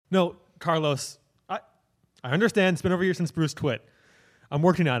No, Carlos, I understand. It's been over a year since Bruce quit. I'm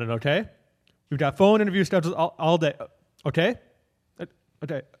working on it, okay? We've got phone interview schedules all day. Okay?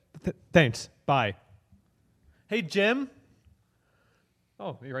 Okay. Thanks. Bye. Hey, Jim.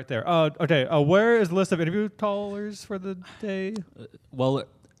 Oh, you're right there. Okay. Where is the list of interview callers for the day? Well,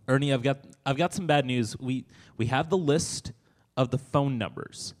 Ernie, I've got some bad news. We have the list of the phone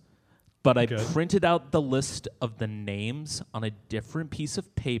numbers, but I printed out the list of the names on a different piece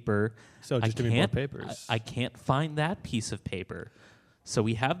of paper. So just give me more papers. I can't find that piece of paper. So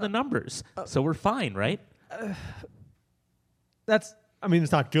we have the numbers. So we're fine, right? It's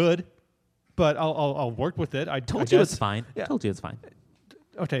not good, but I'll work with it. I told you it's fine. Yeah. Told you it's fine.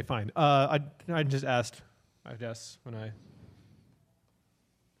 Okay, fine. I just asked, I guess, when I...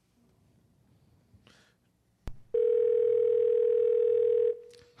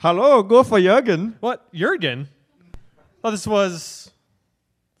 Hello, go for Jürgen. What? Jürgen? Oh, this was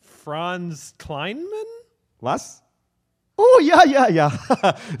Franz Kleinman? Was? Oh, yeah.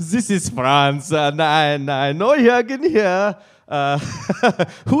 This is Franz, and I know Jürgen here.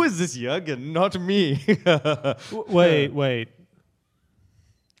 Who is this Jürgen? Not me. Wait.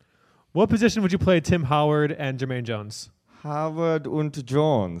 What position would you play Tim Howard and Jermaine Jones? Howard und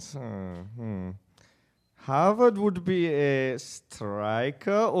Jones. Howard would be a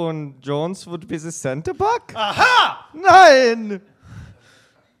striker and Jones would be the center back? Aha! Nein!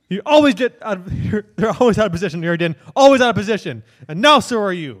 You always get out of they're always out of position, Jürgen. Always out of position. And now so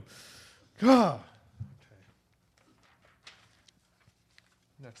are you. Okay.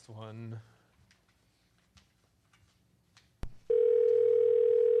 Next one.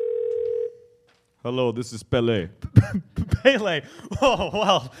 Hello, this is Pele. Pele. Oh,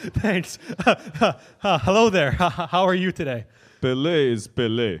 well, thanks. Hello there. How are you today? Pele is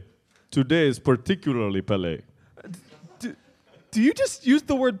Pele. Today is particularly Pele. Do you just use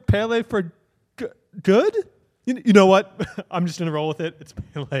the word Pele for good? You know what? I'm just going to roll with it. It's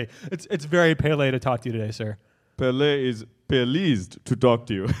Pele. It's very Pele to talk to you today, sir. Pele is pleased to talk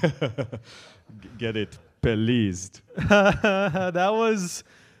to you. Get it? Pleased. That was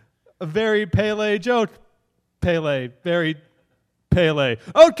a very Pele joke. Pele. Very Pele.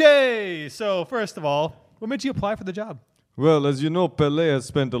 Okay, so first of all, what made you apply for the job? Well, as you know, Pele has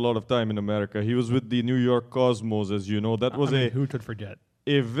spent a lot of time in America. He was with the New York Cosmos, as you know. That was who could forget?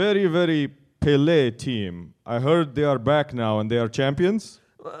 A very, very Pele team. I heard they are back now and they are champions.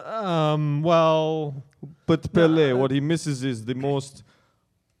 Well... But Pele, what he misses most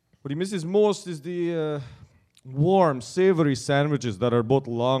is the warm, savory sandwiches that are both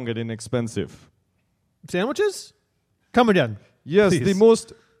long and inexpensive. Sandwiches? Come again. Yes, please. The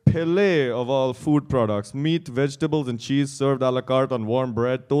most Pele of all food products. Meat, vegetables, and cheese served a la carte on warm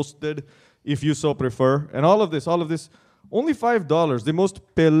bread, toasted, if you so prefer. And all of this, only $5. The most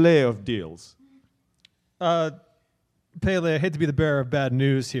Pele of deals. Pele, I hate to be the bearer of bad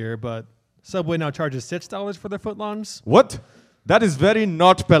news here, but Subway now charges $6 for their footlongs. What? That is very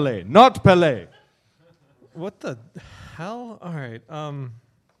not Pele. Not Pele. What the hell? All right.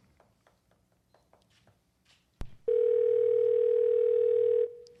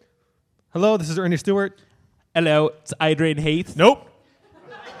 Hello, this is Ernie Stewart. Hello, it's Adrian Heath. Nope.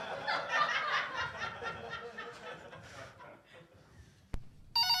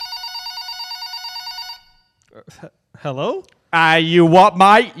 Hello? You what,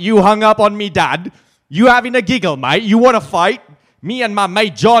 mate? You hung up on me, Dad. You having a giggle, mate? You want to fight? Me and my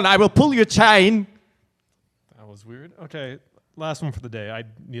mate John, I will pull your chain. That was weird. Okay, last one for the day. I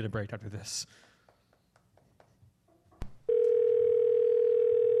need a break after this.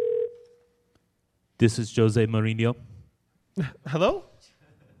 This is Jose Mourinho. Hello?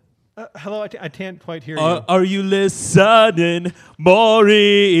 Hello, I can't quite hear you. Are you listening,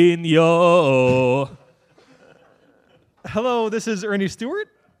 Mourinho? Hello, this is Ernie Stewart.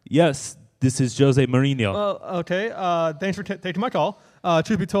 Yes, this is Jose Mourinho. Okay. Thanks for taking my call.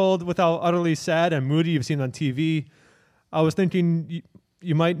 Truth be told, with how utterly sad and moody you've seen on TV, I was thinking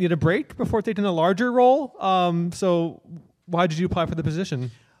you might need a break before taking a larger role. So why did you apply for the position?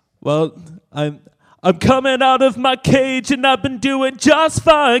 Well, I'm coming out of my cage and I've been doing just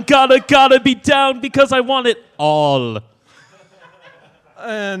fine. Gotta be down because I want it all.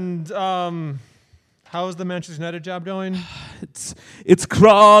 And how's the Manchester United job going? It's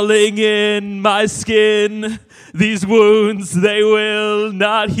crawling in my skin. These wounds, they will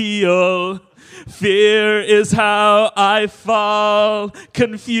not heal. Fear is how I fall,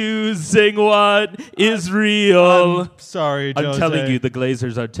 confusing what is real. I'm sorry, Jose. I'm telling you, the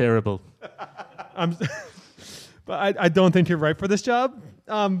Glazers are terrible. But I don't think you're right for this job.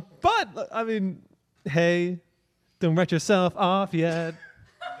 But, I mean, hey, don't write yourself off yet.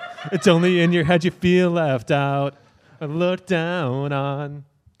 It's only in your head you feel left out or looked down on.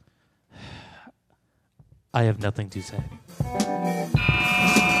 I have nothing to say.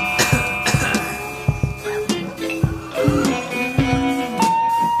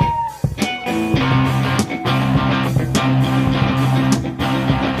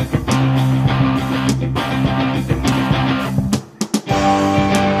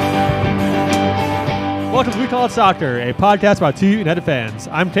 Welcome to We Call It Soccer, a podcast about two United fans.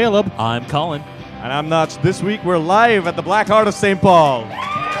 I'm Caleb. I'm Colin. And I'm Notch. This week we're live at the Black Heart of St. Paul.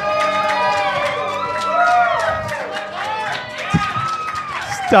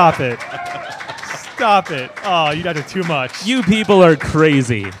 Stop it. Stop it. Oh, you guys are too much. You people are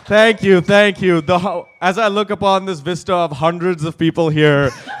crazy. Thank you. As I look upon this vista of hundreds of people here,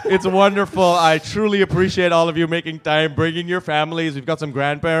 it's wonderful. I truly appreciate all of you making time, bringing your families. We've got some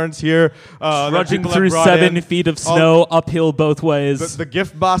grandparents here. Trudging through 7 feet of snow, uphill both ways. The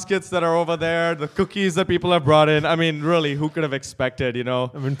gift baskets that are over there, the cookies that people have brought in. I mean, really, who could have expected, you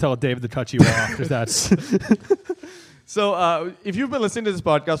know? I'm going to tell David to cut you off because that's... So, if you've been listening to this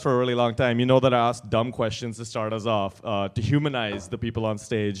podcast for a really long time, you know that I ask dumb questions to start us off, to humanize the people on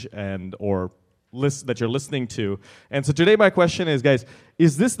stage that you're listening to. And so today my question is, guys,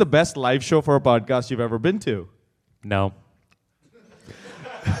 is this the best live show for a podcast you've ever been to? No.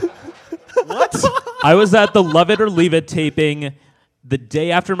 What? I was at the Love It or Leave It taping the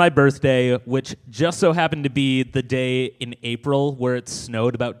day after my birthday, which just so happened to be the day in April where it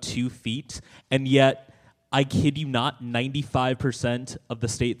snowed about 2 feet, and yet... I kid you not, 95% of the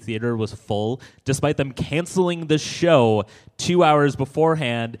State Theater was full, despite them canceling the show 2 hours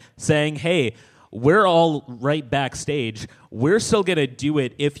beforehand, saying, hey, we're all right backstage. We're still going to do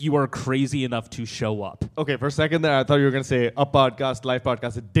it if you are crazy enough to show up. Okay, for a second there, I thought you were going to say a podcast, live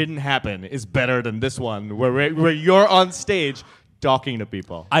podcast that didn't happen is better than this one, where you're on stage talking to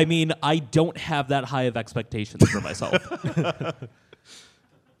people. I mean, I don't have that high of expectations for myself.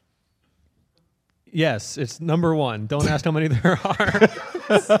 Yes, it's number one. Don't ask how many there are.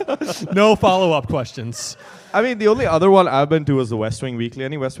 No follow-up questions. I mean, the only other one I've been to was the West Wing Weekly.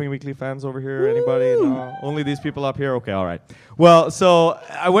 Any West Wing Weekly fans over here? Anybody? No? Only these people up here? Okay, all right. Well, so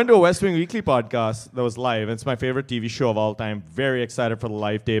I went to a West Wing Weekly podcast that was live. It's my favorite TV show of all time. Very excited for the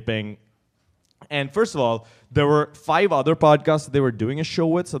live taping. And first of all, there were 5 other podcasts that they were doing a show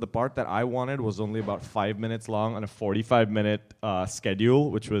with, so the part that I wanted was only about 5 minutes long on a 45-minute schedule,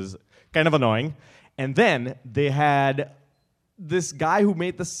 which was kind of annoying. And then they had this guy who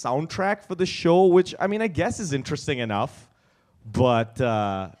made the soundtrack for the show, which, I mean, I guess is interesting enough, but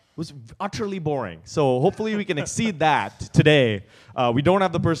was utterly boring. So hopefully we can exceed that today. We don't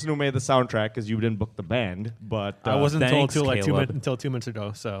have the person who made the soundtrack because you didn't book the band, but I wasn't told thanks, until 2 minutes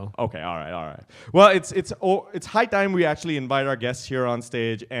ago. So okay, all right. Well, it's high time we actually invite our guests here on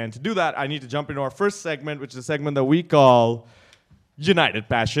stage, and to do that, I need to jump into our first segment, which is a segment that we call United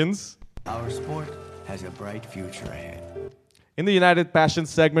Passions. Our sport has a bright future ahead. In the United Passions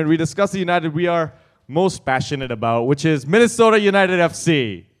segment, we discuss the United we are most passionate about, which is Minnesota United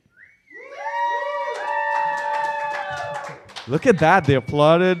FC. Look at that. They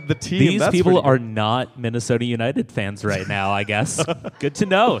applauded the team. These That's people pretty are good. not Minnesota United fans right now, I guess. Good to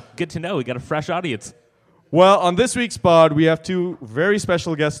know. We got a fresh audience. Well, on this week's pod, we have 2 very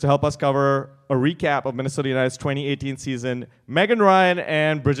special guests to help us cover a recap of Minnesota United's 2018 season, Megan Ryan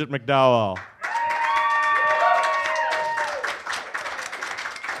and Bridget McDowell.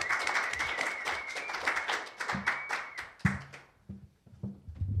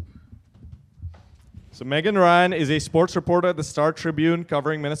 So Megan Ryan is a sports reporter at the Star Tribune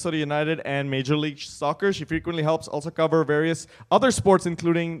covering Minnesota United and Major League Soccer. She frequently helps also cover various other sports,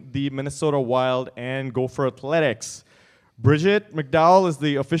 including the Minnesota Wild and Gopher Athletics. Bridget McDowell is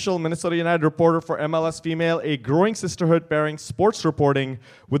the official Minnesota United reporter for MLS Female, a growing sisterhood pairing sports reporting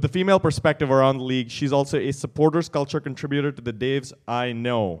with the female perspective around the league. She's also a supporters culture contributor to the Daves I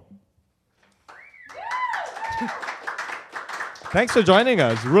Know. Thanks for joining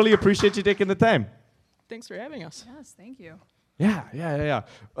us. Really appreciate you taking the time. Thanks for having us. Yes, thank you. Yeah.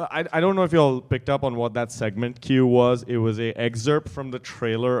 I don't know if you all picked up on what that segment cue was. It was an excerpt from the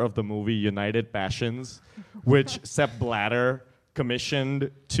trailer of the movie United Passions, which Sepp Blatter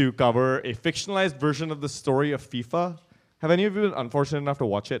commissioned to cover a fictionalized version of the story of FIFA. Have any of you been unfortunate enough to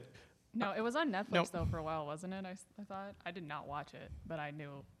watch it? No, it was on Netflix Nope. though for a while, wasn't it? I thought I did not watch it, but I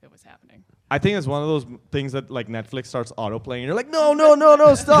knew it was happening. I think it's one of those things that like Netflix starts auto-playing. You're like, no,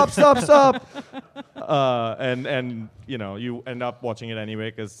 stop. And you know, you end up watching it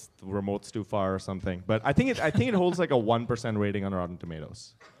anyway because the remote's too far or something. But I think it holds like a 1% rating on Rotten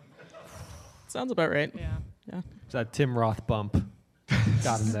Tomatoes. Sounds about right. Yeah. Yeah. it's that Tim Roth bump.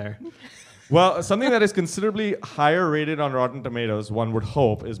 got him there. Well, something that is considerably higher rated on Rotten Tomatoes, one would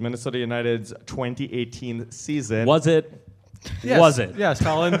hope, is Minnesota United's 2018 season. Was it? Yes. Was it? Yes,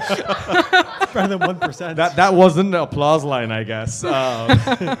 Colin. Better than 1%. That wasn't an applause line, I guess.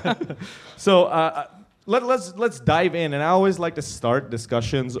 So let's dive in. And I always like to start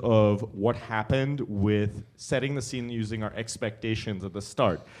discussions of what happened with setting the scene using our expectations at the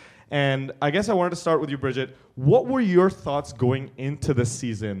start. And I guess I wanted to start with you, Bridget. What were your thoughts going into the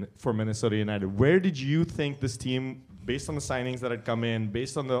season for Minnesota United? Where did you think this team, based on the signings that had come in,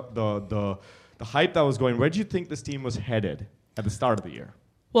 based on the hype that was going, where did you think this team was headed at the start of the year?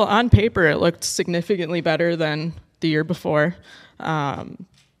 Well, on paper, it looked significantly better than the year before.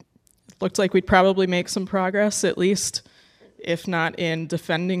 Looked like we'd probably make some progress, at least, if not in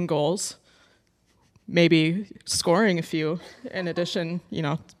defending goals. Maybe scoring a few in addition,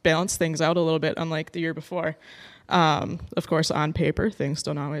 balance things out a little bit, unlike the year before. Of course, on paper, things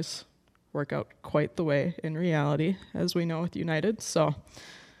don't always work out quite the way in reality, as we know with United. So,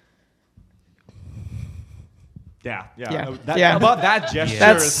 Yeah. Yeah. About that gesture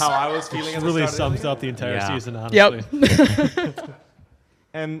That's- is how I was feeling. At the really start of the sums up the entire Yeah. season, honestly. Yep.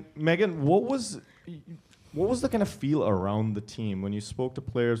 And Megan, what was the kind of feel around the team when you spoke to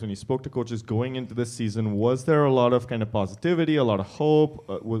players, when you spoke to coaches going into this season? Was there a lot of kind of positivity, a lot of hope?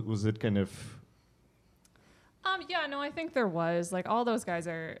 Was it kind of... Yeah, no, I think there was. Like, all those guys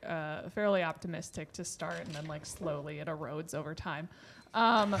are fairly optimistic to start, and then, like, slowly it erodes over time.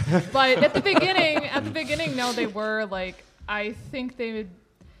 But at the beginning, no, they were, like, I think they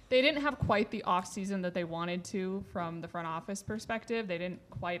didn't have quite the off season that they wanted to from the front office perspective. They didn't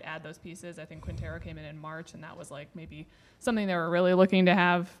quite add those pieces. I think Quintero came in March, and that was like maybe something they were really looking to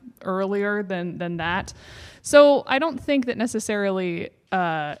have earlier than that. So I don't think that necessarily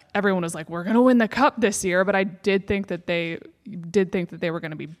everyone was like, we're going to win the cup this year, but I did think that they were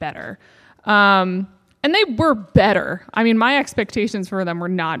going to be better. And they were better. I mean, my expectations for them were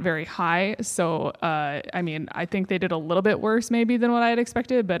not very high. So, I think they did a little bit worse maybe than what I had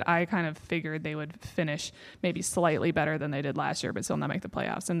expected, but I kind of figured they would finish maybe slightly better than they did last year, but still not make the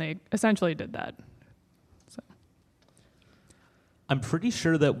playoffs. And they essentially did that. So, I'm pretty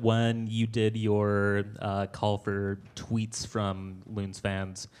sure that when you did your call for tweets from Loons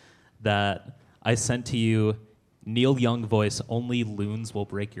fans, that I sent to you Neil Young voice, only Loons will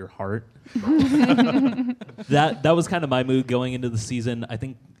break your heart. That was kind of my mood going into the season. I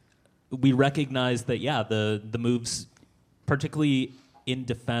think we recognized that, the moves, particularly in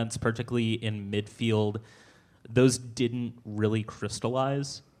defense, particularly in midfield, those didn't really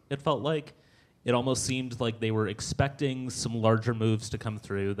crystallize, it felt like. It almost seemed like they were expecting some larger moves to come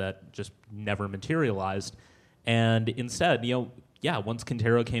through that just never materialized. And instead, once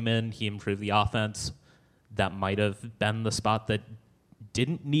Quintero came in, he improved the offense. That might have been the spot that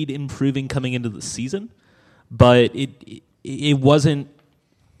didn't need improving coming into the season, but it wasn't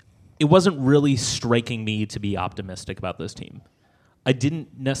really striking me to be optimistic about this team. I didn't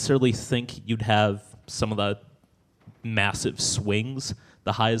necessarily think you'd have some of the massive swings,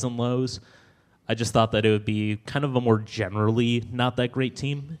 the highs and lows. I just thought that it would be kind of a more generally not that great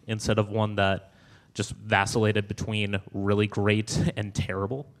team instead of one that just vacillated between really great and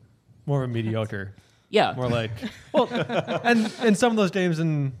terrible. More of a mediocre. Yeah. More like, and in some of those games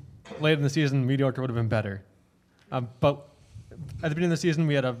late in the season, mediocre would have been better. But at the beginning of the season,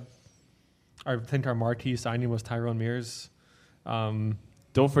 we had I think our marquee signing was Tyrone Mears. Don't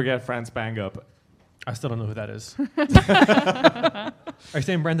forget Franz Bangup. I still don't know who that is. Are you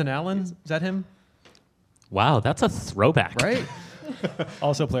saying Brendan Allen? Is that him? Wow, that's a throwback. Right?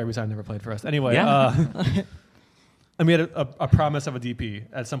 Also a player we signed, never played for us. Anyway, Yeah. and we had a promise of a DP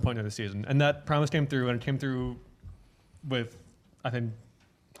at some point in the season. And that promise came through, and it came through with, I think,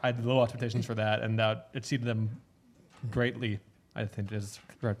 I had low expectations for that, and that exceeded them greatly, I think is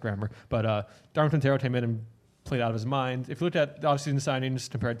correct grammar. But Darwin Quintero came in and played out of his mind. If you looked at the off-season signings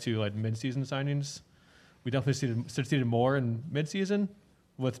compared to like mid-season signings, we definitely succeeded more in mid-season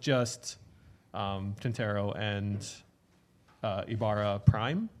with just Quintero and Ibarra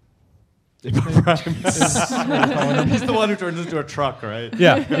Prime. He's the one who turns into a truck, right?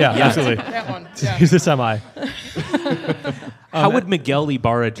 Yeah, absolutely. That one. Yeah. He's a semi. How would Miguel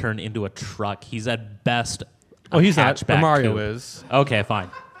Ibarra turn into a truck? He's at best a He's not. hatchback But Mario coupe. is. Okay,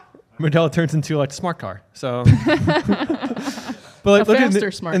 fine. Miguel turns into like a smart car. So, but like, A looking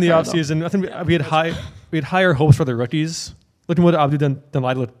faster smart in the car, off season, I think we had higher hopes for the rookies. Looking at what Abdu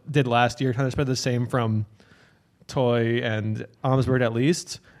Danladi did last year, kind of spread the same from Toy and Amsberg at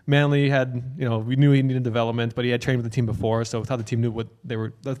least. Manley had, we knew he needed development, but he had trained with the team before, so we thought the team knew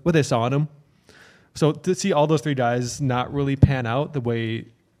what they saw in him. So to see all those three guys not really pan out the way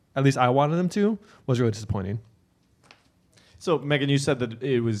at least I wanted them to was really disappointing. So, Megan, you said that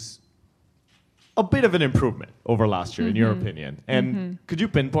it was a bit of an improvement over last year, in your opinion. And could you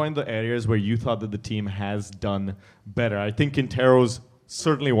pinpoint the areas where you thought that the team has done better? I think Quintero's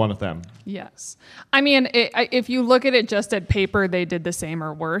certainly one of them. Yes. I mean, if you look at it just at paper, they did the same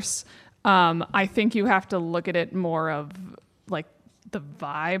or worse. I think you have to look at it more of like the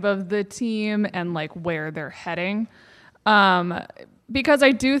vibe of the team and like where they're heading. Because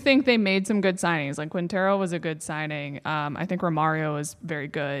I do think they made some good signings. Like Quintero was a good signing. I think Romario is very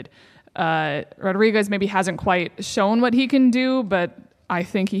good. Rodriguez maybe hasn't quite shown what he can do, but I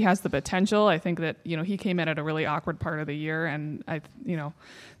think he has the potential. I think that, he came in at a really awkward part of the year, and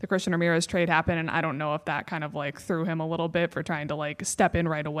the Christian Ramirez trade happened, and I don't know if that kind of like threw him a little bit for trying to like step in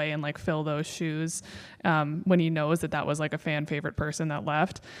right away and like fill those shoes when he knows that was like a fan favorite person that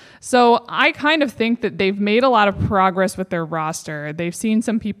left. So I kind of think that they've made a lot of progress with their roster. They've seen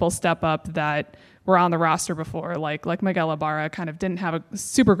some people step up that were on the roster before, like Miguel Ibarra kind of didn't have a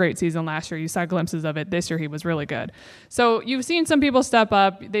super great season last year. You saw glimpses of it. This year he was really good. So you've seen some people step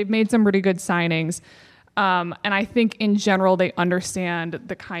up. They've made some pretty good signings. And I think in general they understand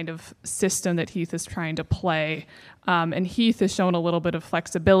the kind of system that Heath is trying to play. And Heath has shown a little bit of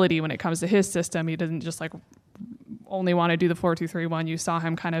flexibility when it comes to his system. He doesn't just like only want to do the 4-2-3-1. You saw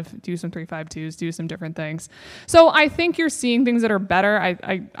him kind of do some 3-5-2s, do some different things. So I think you're seeing things that are better.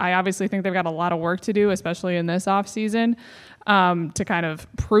 I obviously think they've got a lot of work to do, especially in this offseason, to kind of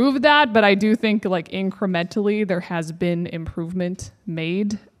prove that. But I do think like incrementally there has been improvement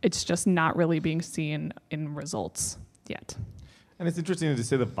made. It's just not really being seen in results yet. And it's interesting to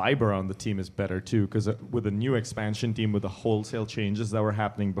say the vibe around the team is better too, because with a new expansion team, with the wholesale changes that were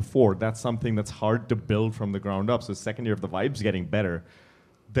happening before, that's something that's hard to build from the ground up. So second year of the vibe's getting better.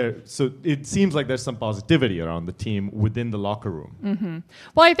 So it seems like there's some positivity around the team within the locker room. Mm-hmm.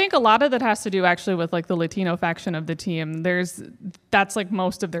 Well, I think a lot of that has to do actually with like the Latino faction of the team. That's like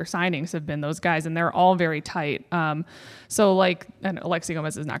most of their signings have been those guys, and they're all very tight. So like, and Alexi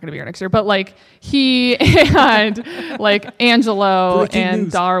Gomez is not going to be here next year, but like he and like Angelo and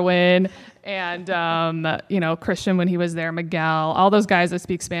Darwin and Christian when he was there, Miguel, all those guys that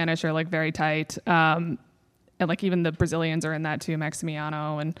speak Spanish are like very tight. And like even the Brazilians are in that too,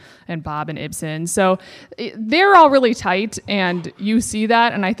 Maximiano and Bob and Ibsen. So they're all really tight, and you see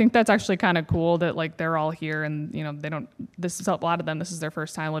that. And I think that's actually kind of cool that like they're all here, and this is a lot of them. This is their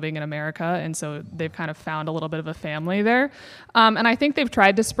first time living in America, and so they've kind of found a little bit of a family there. And I think they've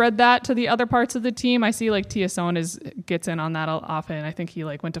tried to spread that to the other parts of the team. I see like Tiason gets in on that often. I think he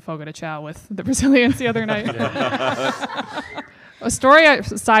like went to Fogo de Chao with the Brazilians the other night. A story I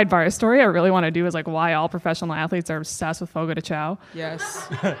really want to do is like why all professional athletes are obsessed with Fogo de Chao. Yes.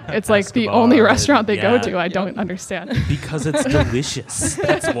 It's like the only restaurant they go to. I don't understand. Because it's delicious.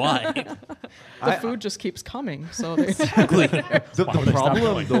 That's why. The food just keeps coming. So Exactly. The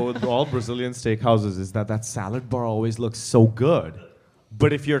problem, though, with all Brazilian steakhouses is that salad bar always looks so good.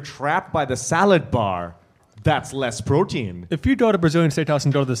 But if you're trapped by the salad bar, that's less protein. If you go to Brazilian steakhouse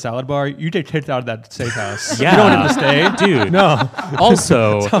and go to the salad bar, you get kicked out of that steakhouse. Yeah. You don't have to stay. Dude. No.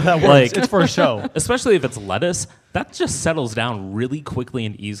 Also, That's how that works. like, It's for a show. especially if it's lettuce, that just settles down really quickly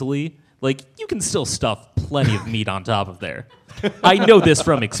and easily. Like, you can still stuff plenty of meat on top of there. I know this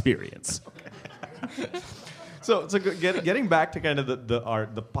from experience. So getting back to kind of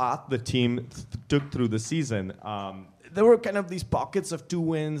the path the team took through the season, there were kind of these pockets of 2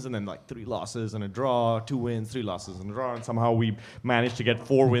 wins and then like 3 losses and a draw, 2 wins, 3 losses and a draw, and somehow we managed to get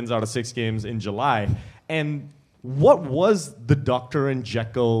 4 wins out of 6 games in July. And what was the Dr.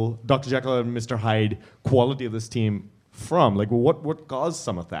 Jekyll and Mr. Hyde quality of this team from? Like, what caused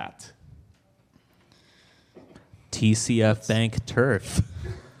some of that? TCF Bank turf.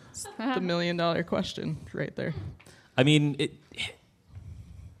 the $1 million question right there. I mean,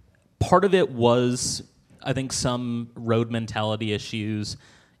 part of it was, I think, some road mentality issues.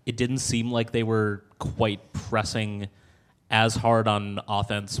 It didn't seem like they were quite pressing as hard on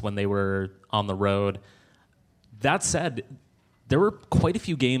offense when they were on the road. That said, there were quite a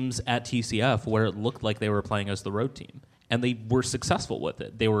few games at TCF where it looked like they were playing as the road team, and they were successful with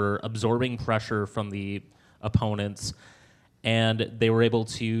it. They were absorbing pressure from the opponents, and they were able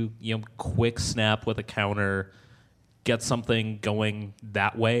to, quick snap with a counter, get something going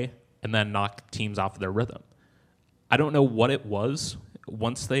that way, and then knock teams off their rhythm. I don't know what it was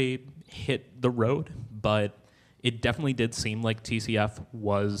once they hit the road, but it definitely did seem like TCF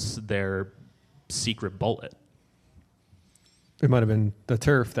was their secret bullet. It might have been the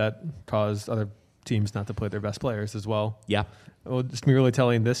turf that caused other teams not to play their best players as well. Yeah. Well, it's really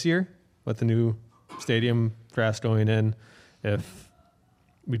telling this year with the new stadium grass going in if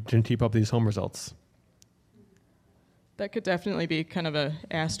we didn't keep up these home results. That could definitely be kind of a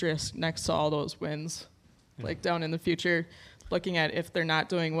asterisk next to all those wins. Like down in the future, looking at if they're not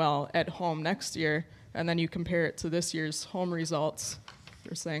doing well at home next year, and then you compare it to this year's home results,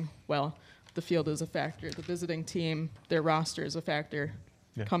 you're saying, well, the field is a factor, the visiting team, their roster is a factor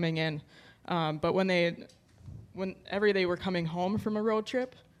coming in. But whenever they were coming home from a road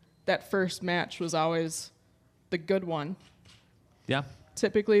trip, that first match was always the good one. Yeah.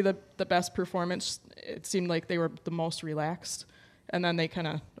 Typically the best performance, it seemed like they were the most relaxed, and then they kind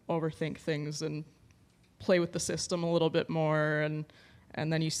of overthink things and play with the system a little bit more, and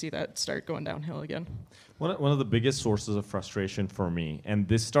then you see that start going downhill again. One of the biggest sources of frustration for me, and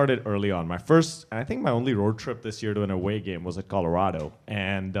this started early on. My first, and I think my only road trip this year to an away game was at Colorado,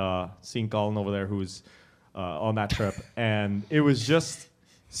 and seeing Colin over there who's on that trip, and it was just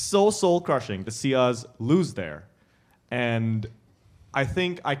so soul-crushing to see us lose there. And I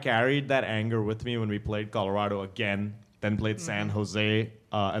think I carried that anger with me when we played Colorado again, then played San Jose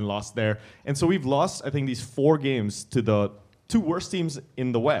and lost there. And so we've lost, I think, these 4 games to the 2 worst teams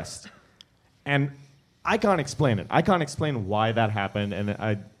in the West. And I can't explain it. I can't explain why that happened.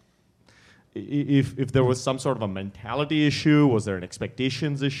 And if there was some sort of a mentality issue, was there an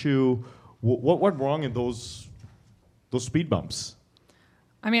expectations issue? What went wrong in those speed bumps?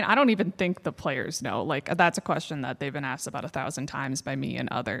 I mean, I don't even think the players know. Like, that's a question that they've been asked about 1,000 times by me and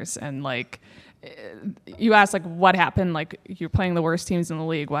others. And, like, you ask, like, what happened? Like, you're playing the worst teams in the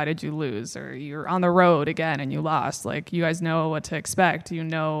league. Why did you lose? Or you're on the road again and you lost. Like, you guys know what to expect. You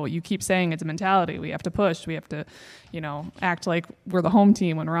know, you keep saying it's a mentality. We have to push. We have to, act like we're the home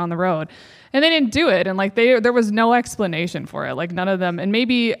team when we're on the road. And they didn't do it. And, like, there was no explanation for it. Like, none of them. And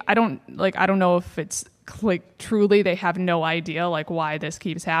maybe I don't know if it's like truly they have no idea like why this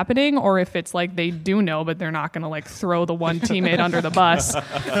keeps happening, or if it's like they do know but they're not gonna like throw the one teammate under the bus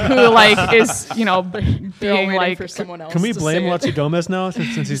who like is being like for someone else. Can we to blame say it. Luchi Gomez now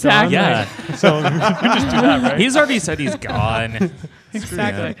since he's Exactly. gone? Yeah. So we can just do that, right? He's already said he's gone.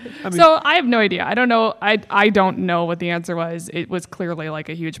 Exactly. I mean- So I have no idea. I don't know. I don't know what the answer was. It was clearly like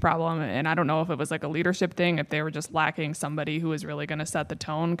a huge problem, and I don't know if it was like a leadership thing, if they were just lacking somebody who was really going to set the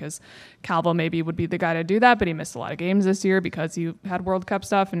tone, because Calvo maybe would be the guy to do that, but he missed a lot of games this year because he had World Cup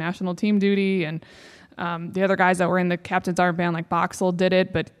stuff and national team duty, and the other guys that were in the captain's armband like Boxall did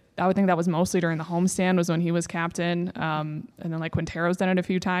it, but I would think that was mostly during the homestand was when he was captain, and then like Quintero's done it a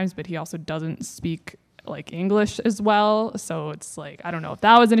few times, but he also doesn't speak like English as well, so it's like I don't know if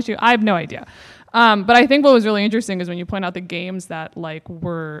that was an issue. I have no idea. But I think what was really interesting is when you point out the games that like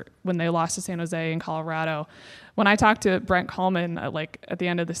were when they lost to San Jose and Colorado. When I talked to Brent Coleman like at the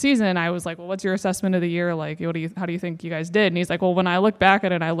end of the season, I was like, well, what's your assessment of the year? Like, how do you think you guys did? And he's like, well, when I look back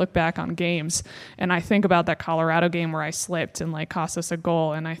at it, I look back on games and I think about that Colorado game where I slipped and like cost us a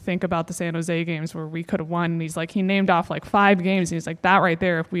goal. And I think about the San Jose games where we could have won. And he's like, he named off like 5 games. And he's like, that right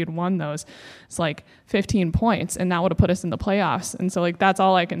there, if we had won those, it's like 15 points and that would have put us in the playoffs. And so like, that's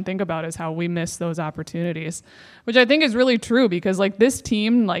all I can think about is how we missed those opportunities, which I think is really true because like this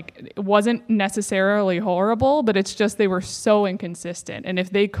team, like it wasn't necessarily horrible, but it's just they were so inconsistent. And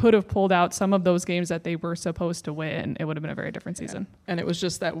if they could have pulled out some of those games that they were supposed to win, it would have been a very different season. And it was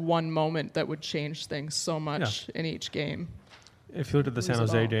just that one moment that would change things so much in each game. If you looked at the San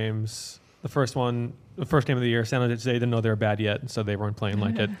Lose it Jose all. games, the first game of the year, San Jose didn't know they were bad yet, so they weren't playing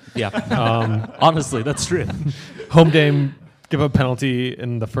like it. Yeah. Honestly, that's true. Home game, give up a penalty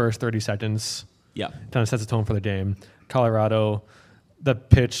in the first 30 seconds. Yeah. Kind of sets the tone for the game. Colorado, the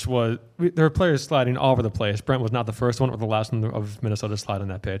pitch was there were players sliding all over the place. Brent was not the first one or the last one of Minnesota to slide on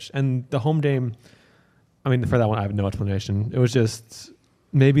that pitch. And the home game, I mean, for that one, I have no explanation. It was just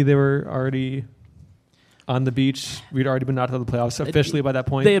maybe they were already on the beach. We'd already been knocked out of the playoffs officially by that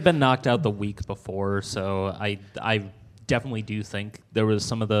point. They had been knocked out the week before, so I definitely do think there was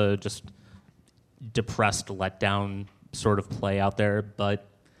some of the just depressed letdown sort of play out there. But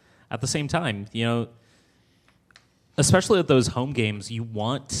at the same time, especially at those home games, you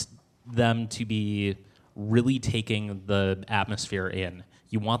want them to be really taking the atmosphere in.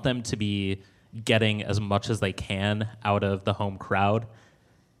 You want them to be getting as much as they can out of the home crowd.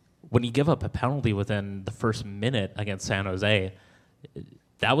 When you give up a penalty within the first minute against San Jose,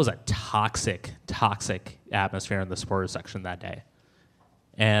 that was a toxic atmosphere in the supporters section that day.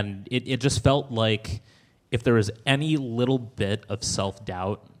 And it just felt like if there was any little bit of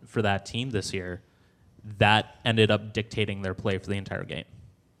self-doubt for that team this year, that ended up dictating their play for the entire game.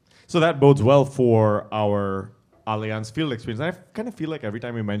 So that bodes well for our Allianz Field experience. And I kind of feel like every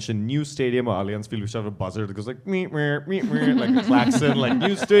time we mention new stadium or Allianz Field, we should have a buzzer that goes like meet, like a klaxon, like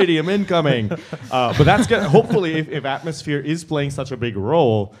new stadium incoming. But that's good. Hopefully, if Atmosphere is playing such a big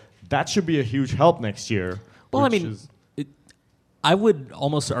role, that should be a huge help next year. Well, I mean, I would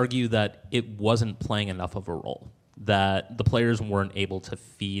almost argue that it wasn't playing enough of a role, that the players weren't able to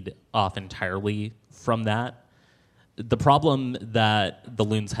feed off entirely from that. The problem that the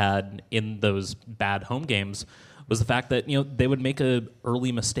Loons had in those bad home games was the fact that, they would make an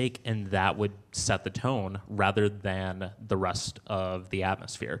early mistake and that would set the tone rather than the rest of the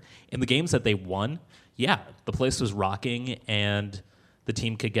atmosphere. In the games that they won, yeah, the place was rocking and the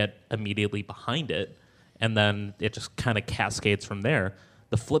team could get immediately behind it, and then it just kind of cascades from there.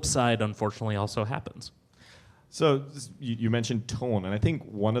 The flip side, unfortunately, also happens. So you mentioned tone, and I think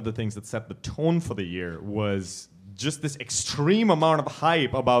one of the things that set the tone for the year was just this extreme amount of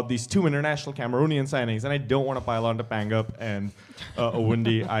hype about these two international Cameroonian signings. And I don't want to pile on to Pangup and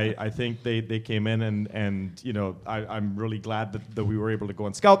Owundi. I think they came in and I'm really glad that we were able to go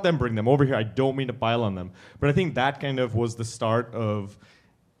and scout them, bring them over here. I don't mean to pile on them. But I think that kind of was the start of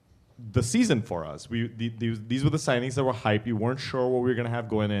the season for us. These were the signings that were hype. You weren't sure what we were going to have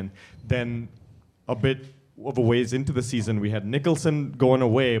going in. Then a bit of a ways into the season, we had Nicholson going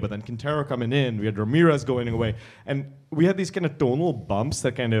away, but then Quintero coming in. We had Ramirez going away. And we had these kind of tonal bumps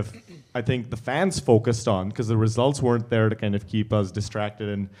that kind of, I think, the fans focused on because the results weren't there to kind of keep us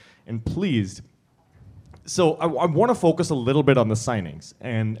distracted and pleased. So I want to focus a little bit on the signings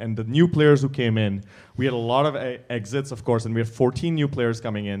and the new players who came in. We had a lot of exits, of course, and we had 14 new players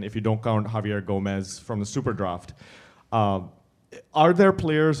coming in, if you don't count Javier Gomez from the Super Draft. Are there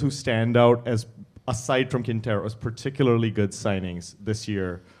players who stand out as, aside from Quintero, as particularly good signings this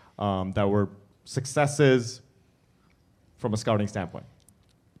year that were successes from a scouting standpoint?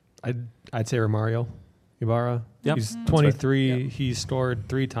 I'd say Romario Ibarra. Yep. He's 23. Right. Yep. He's scored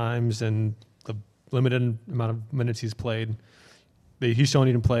 3 times in the limited amount of minutes he's played. He's shown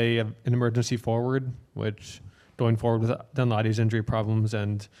he can play an emergency forward, which going forward with Dunladi's injury problems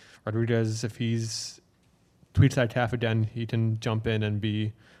and Rodriguez, if he's tweets that calf again, he can jump in and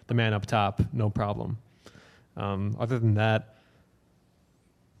be the man up top, no problem. Other than that,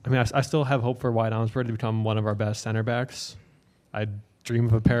 I mean, I still have hope for Wyatt Omsberg to become one of our best center backs. I dream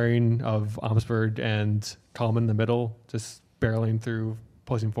of a pairing of Omsberg and Coleman in the middle, just barreling through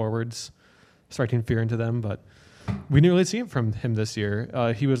opposing forwards, striking fear into them. But we didn't really see it from him this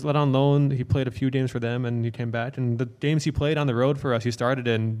year. He was let on loan. He played a few games for them, and he came back. And the games he played on the road for us, he started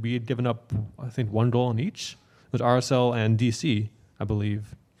in. We had given up, I think, 1 goal in each. It was RSL and DC, I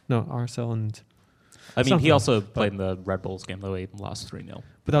believe. No, RSL and... I mean, he also played in the Red Bulls game, though he lost 3-0.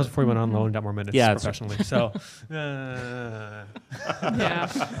 But that was before he went on loan and got more minutes professionally. Right. So, Yeah.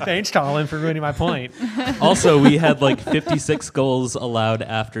 Thanks, Colin, for ruining my point. Also, we had 56 goals allowed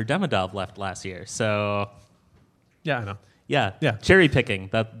after Demidov left last year. So, yeah, I know. Yeah. Cherry picking.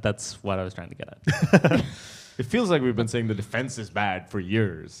 That's what I was trying to get at. It feels like we've been saying the defense is bad for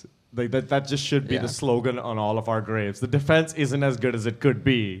years. Like that just should be the slogan on all of our graves. The defense isn't as good as it could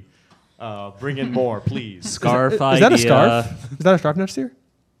be. Bring in more, please. Scarf is idea. That a scarf? Is that a scarf next year?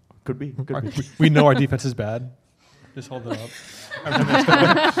 Could be. We know our defense is bad. Just hold it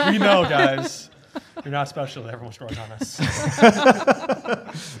up. We know, guys. You're not special. Everyone's scoring on us.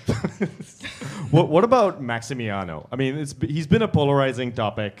 What about Maximiano? I mean, he's been a polarizing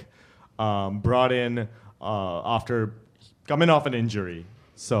topic. Brought in after coming off an injury.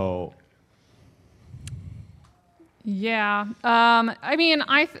 So, yeah. I mean,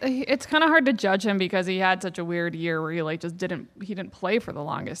 it's kind of hard to judge him because he had such a weird year where he just didn't play for the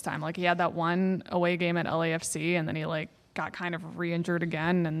longest time. Like he had that one away game at LAFC and then he got kind of re-injured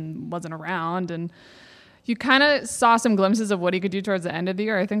again and wasn't around. And you kind of saw some glimpses of what he could do towards the end of the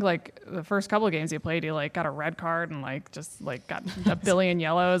year. I think the first couple of games he played, he got a red card and got a billion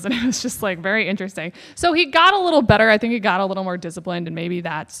yellows, and it was just very interesting. So he got a little better. I think he got a little more disciplined, and maybe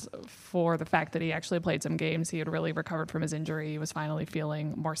that's for the fact that he actually played some games. He had really recovered from his injury. He was finally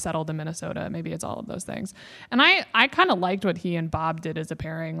feeling more settled in Minnesota. Maybe it's all of those things. And I kind of liked what he and Bob did as a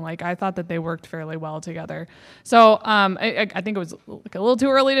pairing. I thought that they worked fairly well together. So I think it was a little too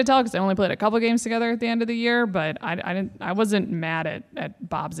early to tell because they only played a couple games together at the end of the year, but I wasn't mad at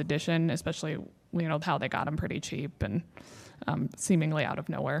Bob's addition, especially how they got him pretty cheap and seemingly out of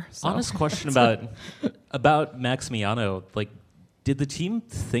nowhere. So. Honest question about Maximiano. Did the team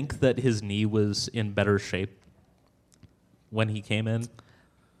think that his knee was in better shape when he came in?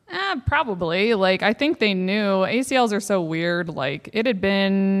 Probably. I think they knew. ACLs are so weird. It had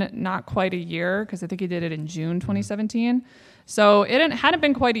been not quite a year because I think he did it in June 2017. So it hadn't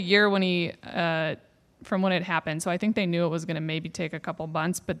been quite a year when he from when it happened. So I think they knew it was going to maybe take a couple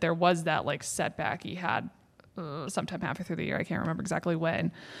months, but there was that like setback he had sometime halfway through the year. I can't remember exactly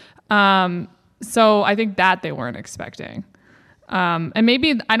when. So I think that they weren't expecting. And maybe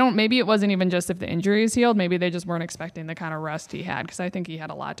it wasn't even just if the injury is healed. Maybe they just weren't expecting the kind of rest he had, because I think he had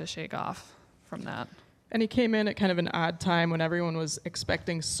a lot to shake off from that. And he came in at kind of an odd time when everyone was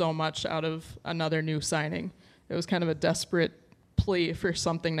expecting so much out of another new signing. It was kind of a desperate plea for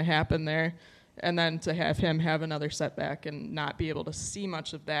something to happen there. And then to have him have another setback and not be able to see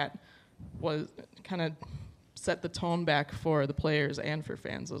much of that was kind of set the tone back for the players and for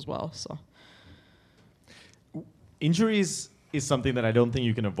fans as well. So injuries is something that I don't think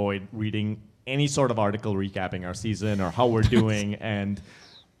you can avoid reading any sort of article recapping our season or how we're doing. And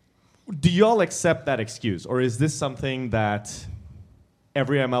do y'all accept that excuse, or is this something that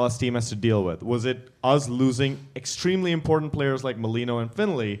every MLS team has to deal with? Was it us losing extremely important players like Molino and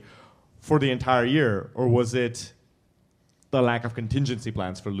Finley for the entire year, or was it the lack of contingency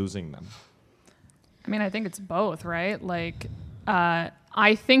plans for losing them? I mean, I think it's both, right? Like,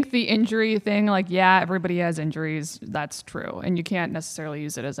 I think the injury thing, like, yeah, everybody has injuries. That's true. And you can't necessarily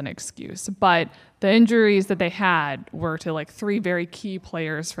use it as an excuse. But the injuries that they had were to like 3 very key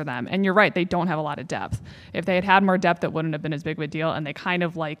players for them. And you're right, they don't have a lot of depth. If they had had more depth, it wouldn't have been as big of a deal. And they kind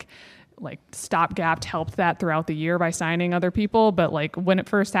of like stopgapped helped that throughout the year by signing other people. But like when it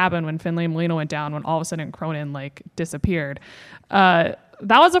first happened, when Finley and Molino went down, when all of a sudden Cronin like disappeared, that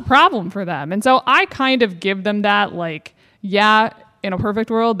was a problem for them. And so I kind of give them that, like, yeah, in a perfect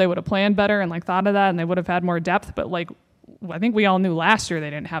world, they would have planned better and like thought of that, and they would have had more depth. But like, I think we all knew last year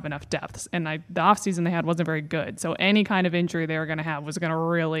they didn't have enough depth, and the offseason they had wasn't very good. So any kind of injury they were going to have was going to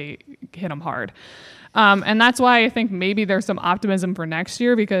really hit them hard. And that's why I think maybe there's some optimism for next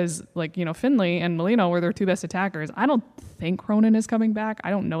year, because like, you know, Finley and Molino were their 2 best attackers. I don't think Cronin is coming back. I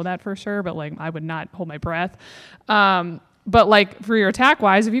don't know that for sure, but like, I would not hold my breath. But like for your attack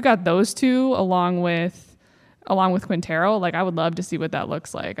wise, if you got those 2 along with Quintero, like I would love to see what that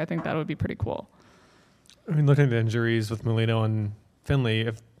looks like. I think that would be pretty cool. I mean, looking at the injuries with Molino and Finley,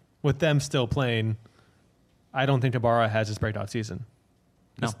 if with them still playing, I don't think Ibarra has his breakout season.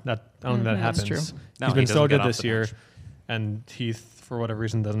 No. I don't think that happens. True. He's been so good this year, and Heath, for whatever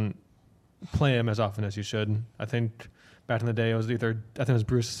reason, doesn't play him as often as he should. I think back in the day, it was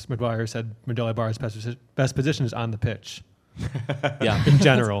Bruce McGuire said Miguel Ibarra's best position is on the pitch. Yeah. In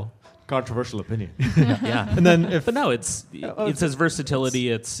general. Controversial opinion. Yeah. And then but no, it's his versatility.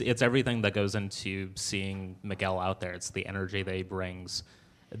 It's everything that goes into seeing Miguel out there. It's the energy that he brings.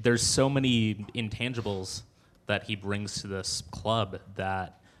 There's so many intangibles that he brings to this club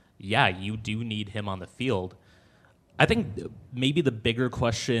that, yeah, you do need him on the field. I think maybe the bigger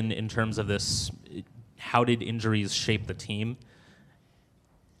question in terms of this, how did injuries shape the team?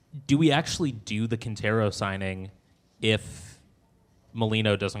 Do we actually do the Quintero signing if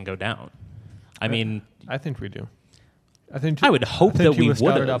Molino doesn't go down? I mean, I think we do. I would hope that we he would was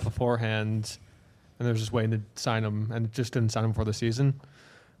scouted have out beforehand, and they're just waiting to sign him, and just didn't sign him for the season.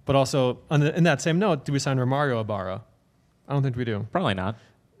 But also, in that same note, do we sign Romario Ibarra? I don't think we do. Probably not.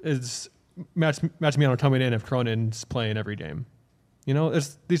 Is Maximiano coming in if Cronin's playing every game? You know,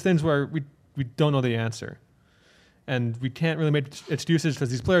 it's these things where we don't know the answer, and we can't really make excuses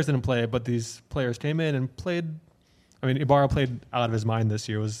because these players didn't play, but these players came in and played. I mean, Ibarra played out of his mind this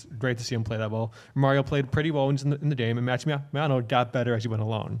year. It was great to see him play that well. Mario played pretty well in the game, and Maximiano got better as he went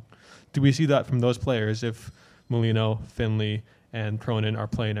along. Do we see that from those players if Molino, Finley, and Cronin are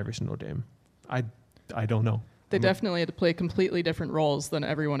playing every single game? I don't know. They definitely had to play completely different roles than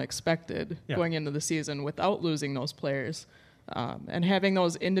everyone expected going into the season without losing those players. And having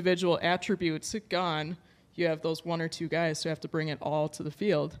those individual attributes gone, you have those 1 or 2 guys who have to bring it all to the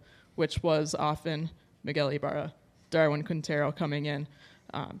field, which was often Miguel Ibarra, Darwin Quintero coming in,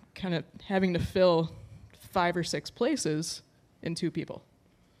 kind of having to fill 5 or 6 places in 2 people.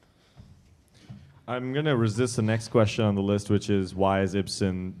 I'm going to resist the next question on the list, which is why is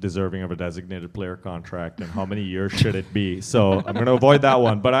Ibson deserving of a designated player contract and how many years should it be? So I'm going to avoid that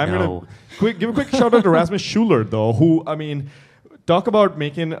one. But I'm going to give a quick shout out to Rasmus Schuler, though, who, I mean, talk about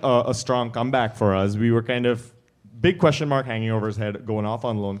making a strong comeback for us. We were kind of big question mark hanging over his head, going off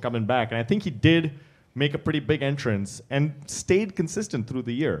on loan, coming back. And I think he did make a pretty big entrance and stayed consistent through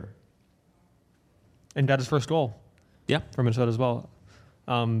the year. And got his first goal. Yeah. For Minnesota as well.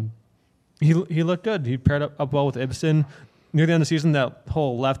 He looked good. He paired up well with Ibson. Near the end of the season, that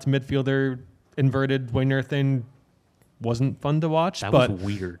whole left midfielder inverted winger thing wasn't fun to watch. That but was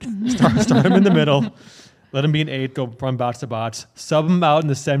weird. Start him in the middle, let him be an 8, go from box to box, sub him out in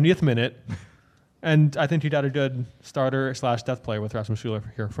the 70th minute, and I think he got a good starter / depth player with Rasmus Schuler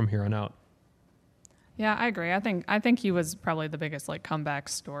from here on out. Yeah, I agree. I think he was probably the biggest like comeback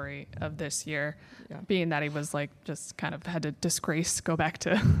story of this year, being that he was like just kind of had to go back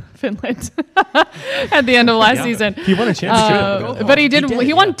to Finland at the end of last season. He won a championship, but he did.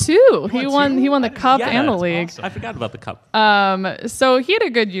 He won two. He won the cup and the league. Awesome. I forgot about the cup. So he had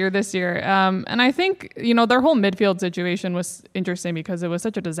a good year this year, and I think their whole midfield situation was interesting because it was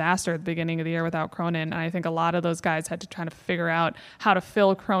such a disaster at the beginning of the year without Cronin, and I think a lot of those guys had to try to figure out how to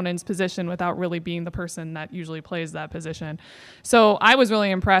fill Cronin's position without really being the person that usually plays that position. So I was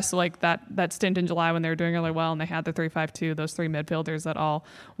really impressed, like that stint in July when they were doing really well and they had the 3-5-2, those three midfielders that all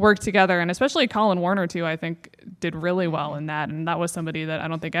worked together, and especially Colin Warner too, I think did really well in that, and that was somebody that I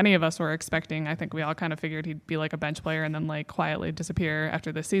don't think any of us were expecting. I think we all kind of figured he'd be like a bench player and then like quietly disappear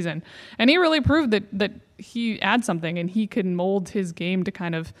after this season, and he really proved that he adds something and he can mold his game to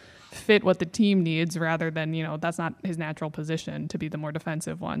kind of fit what the team needs rather than, that's not his natural position to be the more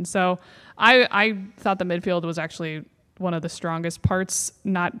defensive one. So I thought the midfield was actually one of the strongest parts.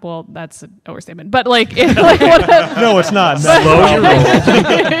 That's an overstatement, but like no, it's not. Slow your roll.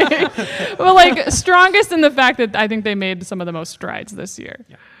 Well, like strongest in the fact that I think they made some of the most strides this year.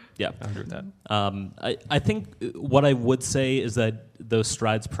 Yeah, I agree with that. I think what I would say is that those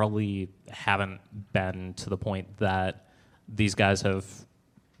strides probably haven't been to the point that these guys have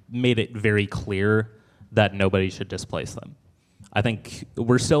made it very clear that nobody should displace them. I think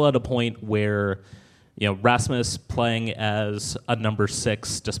we're still at a point where, Rasmus playing as a number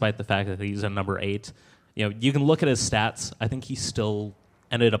 6, despite the fact that he's a number 8, you can look at his stats. I think he still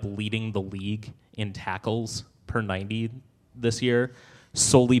ended up leading the league in tackles per 90 this year,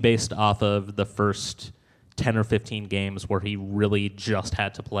 solely based off of the first 10 or 15 games where he really just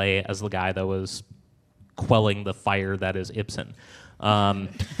had to play as the guy that was quelling the fire that is Ibsen.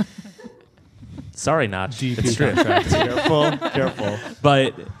 Sorry, Notch. GP it's true. Careful.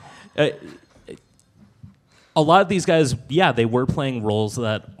 But a lot of these guys, they were playing roles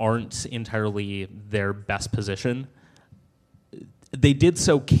that aren't entirely their best position. They did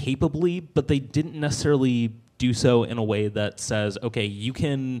so capably, but they didn't necessarily do so in a way that says, okay, you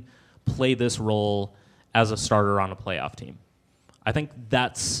can play this role as a starter on a playoff team. I think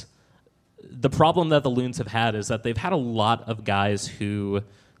that's the problem that the Loons have had, is that they've had a lot of guys who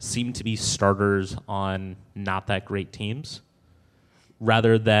seem to be starters on not that great teams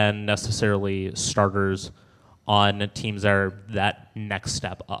rather than necessarily starters on teams that are that next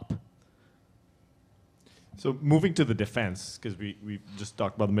step up. So moving to the defense, because we just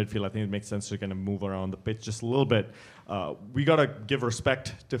talked about the midfield, I think it makes sense to kind of move around the pitch just a little bit. We got to give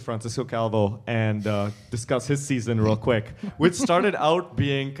respect to Francisco Calvo and discuss his season real quick, which started out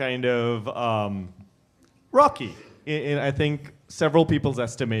being kind of rocky in I think several people's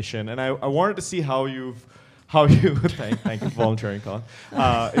estimation. And I wanted to see how you thank you for volunteering, Colin.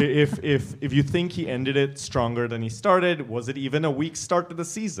 If you think he ended it stronger than he started, was it even a weak start to the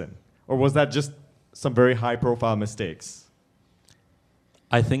season, or was that just some very high-profile mistakes?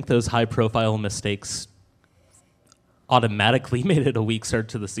 I think those high-profile mistakes automatically made it a weak start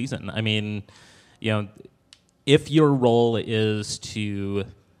to the season. I mean, if your role is to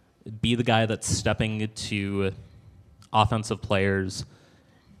be the guy that's stepping to offensive players,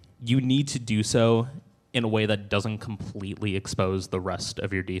 you need to do so in a way that doesn't completely expose the rest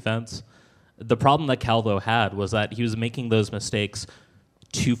of your defense. The problem that Calvo had was that he was making those mistakes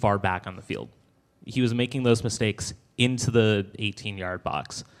too far back on the field. He was making those mistakes into the 18-yard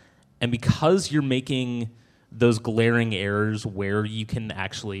box. And because you're making those glaring errors where you can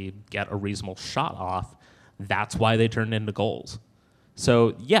actually get a reasonable shot off, that's why they turned into goals.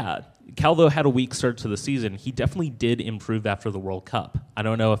 So, Calvo had a weak start to the season. He definitely did improve after the World Cup. I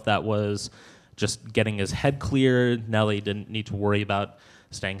don't know if that was just getting his head clear. Now he didn't need to worry about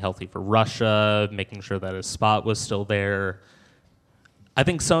staying healthy for Russia, making sure that his spot was still there. I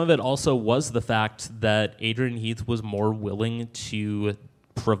think some of it also was the fact that Adrian Heath was more willing to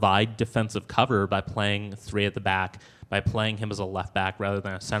provide defensive cover by playing 3 at the back, by playing him as a left back rather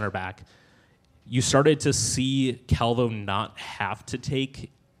than a center back. You started to see Calvo not have to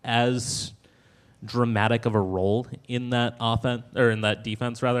take as dramatic of a role in that offense, or in that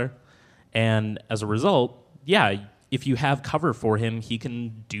defense rather. And as a result, if you have cover for him, he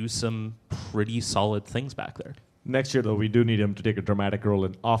can do some pretty solid things back there. Next year, though, we do need him to take a dramatic role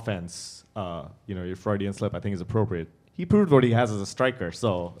in offense. Your Freudian slip, I think, is appropriate. He proved what he has as a striker.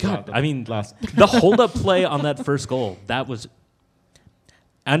 So, the hold-up play on that first goal, that was...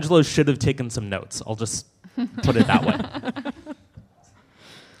 Angelo should have taken some notes. I'll just put it that way.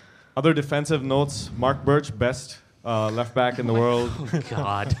 Other defensive notes, Mark Birch, best left back in the world. Oh,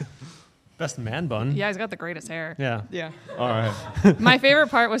 God. Best man bun. Yeah, he's got the greatest hair. Yeah. Yeah. All right. My favorite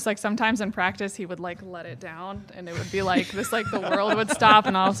part was like sometimes in practice he would like let it down and it would be like this, like the world would stop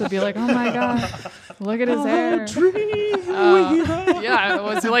and I'll also be like, oh my god, look at his hair. Yeah, it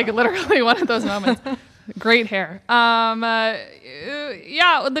was like literally one of those moments. Great hair. Yeah,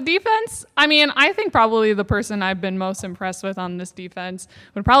 the defense. I mean, I think probably the person I've been most impressed with on this defense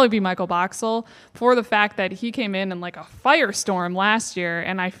would probably be Michael Boxall, for the fact that he came in like a firestorm last year,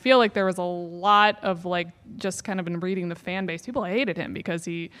 and I feel like there was a lot of like just kind of been reading the fan base. People hated him because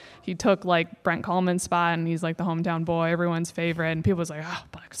he took like Brent Coleman's spot, and he's like the hometown boy, everyone's favorite, and people was like, oh,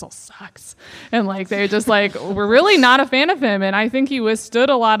 Boxall sucks, and like they just like were really not a fan of him, and I think he withstood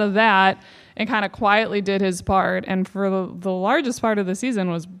a lot of that and kind of quietly did his part, and for the largest part of the season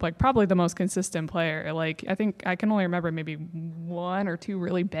was like probably the most consistent player. Like I think I can only remember maybe one or two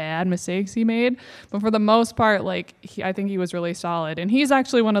really bad mistakes he made, but for the most part, like I think he was really solid. And he's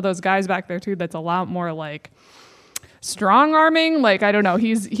actually one of those guys back there too that's a lot more like strong arming. Like I don't know,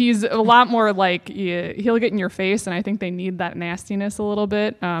 he's a lot more like he'll get in your face, and I think they need that nastiness a little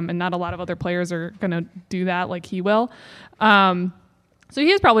bit, and not a lot of other players are gonna do that like he will. So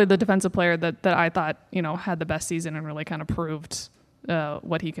he's probably the defensive player that I thought, had the best season and really kind of proved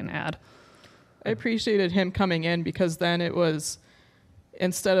what he can add. I appreciated him coming in because then it was,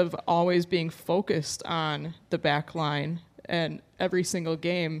 instead of always being focused on the back line and every single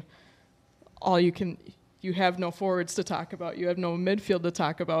game, you have no forwards to talk about. You have no midfield to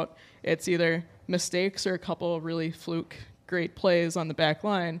talk about. It's either mistakes or a couple of really fluke great plays on the back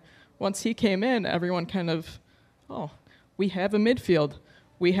line. Once he came in, everyone kind of, we have a midfield.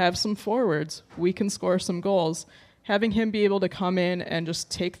 We have some forwards. We can score some goals. Having him be able to come in and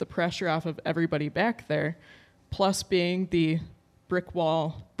just take the pressure off of everybody back there, plus being the brick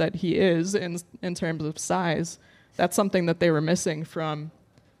wall that he is in terms of size, that's something that they were missing from.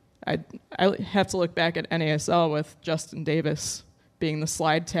 I have to look back at NASL with Justin Davis being the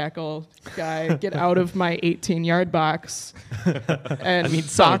slide tackle guy, get out of my 18-yard box. And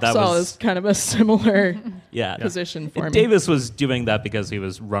Boxall is kind of a similar position for me. Davis was doing that because he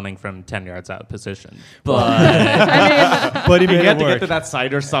was running from 10 yards out of position. But but he made had it to work. get to that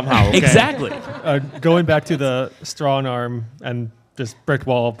cider somehow. Okay. Exactly. Going back to the strong arm and just brick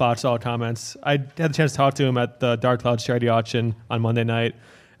wall Boxall comments, I had the chance to talk to him at the Dark Cloud charity auction on Monday night.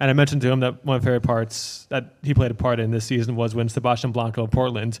 And I mentioned to him that one of my favorite parts that he played a part in this season was when Sebastian Blanco of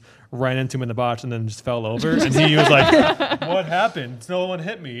Portland ran into him in the box and then just fell over. And he was like, what happened? No one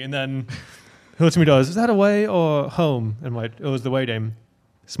hit me. And then he looks at me and goes, is that away or home? And I'm like, it was the away game.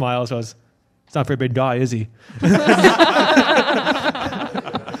 Smiles, goes, it's not a very big guy, is he?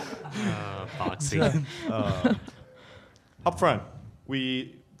 Foxy. Up front,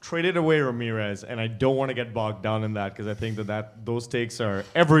 we traded away Ramirez, and I don't want to get bogged down in that because I think that those takes are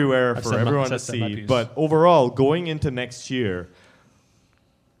everywhere for everyone to see. But overall, going into next year,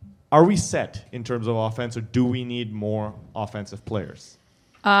 are we set in terms of offense, or do we need more offensive players?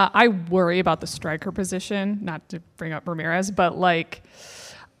 I worry about the striker position, not to bring up Ramirez, but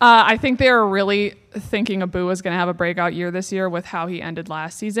I think they were really thinking Abu was going to have a breakout year this year with how he ended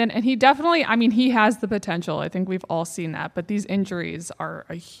last season. And he definitely, he has the potential. I think we've all seen that. But these injuries are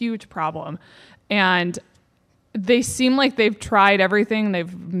a huge problem. And they seem like they've tried everything. They've,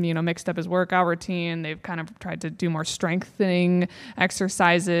 mixed up his workout routine. They've kind of tried to do more strengthening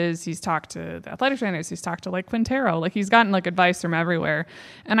exercises. He's talked to the athletic trainers. He's talked to Quintero. He's gotten advice from everywhere.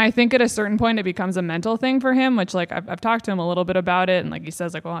 And I think at a certain point it becomes a mental thing for him, which I've talked to him a little bit about it. And he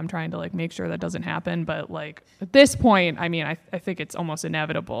says I'm trying to make sure that doesn't happen. But at this point, I think it's almost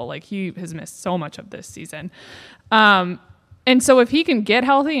inevitable. He has missed so much of this season. And so if he can get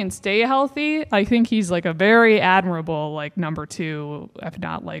healthy and stay healthy, I think he's a very admirable number 2, if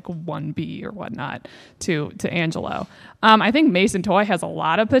not 1B or whatnot to Angelo. I think Mason Toye has a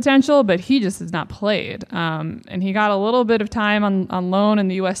lot of potential, but he just has not played. And he got a little bit of time on loan in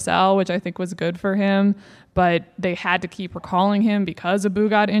the USL, which I think was good for him. But they had to keep recalling him because Abu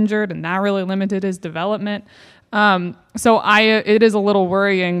got injured, and that really limited his development. So it is a little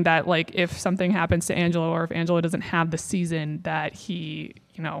worrying that if something happens to Angelo, or if Angelo doesn't have the season that he,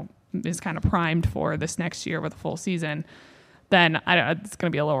 is kind of primed for this next year with a full season, then it's going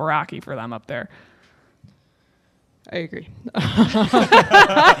to be a little rocky for them up there. I agree.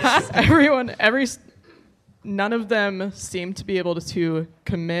 None of them seem to be able to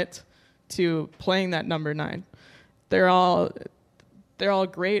commit to playing that number 9. They're all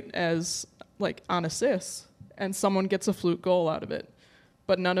great as on assists, and someone gets a fluke goal out of it.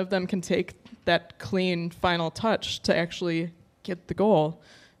 But none of them can take that clean final touch to actually get the goal.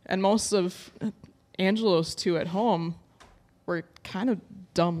 And most of Angelo's 2 at home were kind of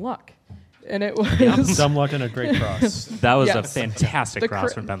dumb luck. And it was Somewhat in a great cross. That was a Yes. fantastic The cross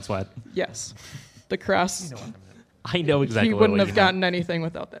cr- from Ben Sweat. yes, the cross. I know exactly He what wouldn't you have meant. gotten anything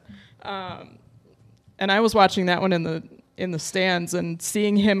without that. And I was watching that one in the stands and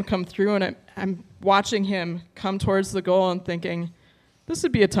seeing him come through, and I'm watching him come towards the goal and thinking, this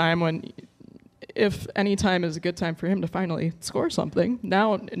would be a time when, if any time is a good time for him to finally score something,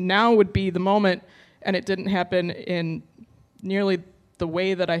 now would be the moment. And it didn't happen in nearly the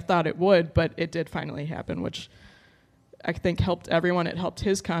way that I thought it would, but it did finally happen, which I think helped everyone. It helped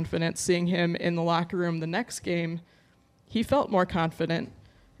his confidence. Seeing him in the locker room the next game, he felt more confident,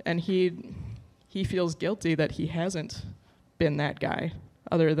 and he feels guilty that he hasn't been that guy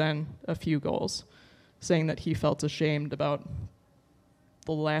other than a few goals, saying that he felt ashamed about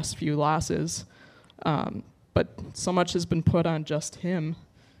the last few losses. But so much has been put on just him,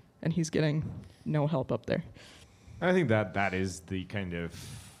 and he's getting no help up there. I think that is the kind of,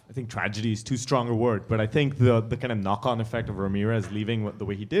 I think tragedy is too strong a word, but I think the kind of knock-on effect of Ramirez leaving the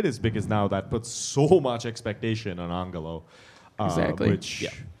way he did is because now that puts so much expectation on Angelo. Exactly. Which, Yeah.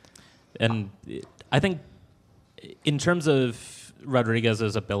 And I think in terms of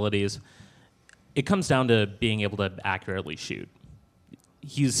Rodriguez's abilities, it comes down to being able to accurately shoot.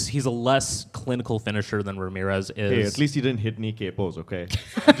 He's a less clinical finisher than Ramirez is. hey, at least he didn't hit any capos, okay?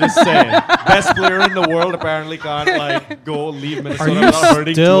 Just saying. Best player in the world apparently can't go leave Are Minnesota you without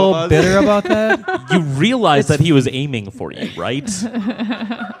hurting two still of us. bitter about that? You realize that he was aiming for you, right?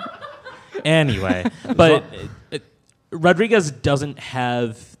 Anyway, but Rodriguez doesn't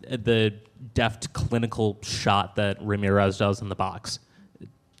have the deft clinical shot that Ramirez does in the box.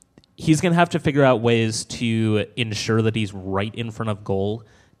 He's going to have to figure out ways to ensure that he's right in front of goal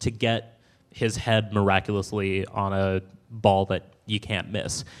to get his head miraculously on a ball that you can't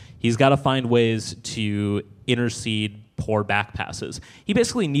miss. He's got to find ways to intercede poor back passes. He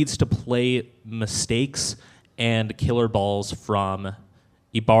basically needs to play mistakes and killer balls from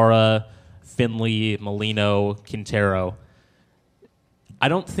Ibarra, Finley, Molino, Quintero. I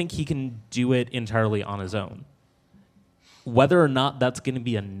don't think he can do it entirely on his own. Whether or not that's going to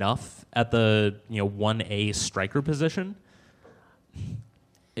be enough at the 1A striker position,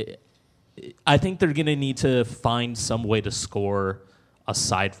 I think they're going to need to find some way to score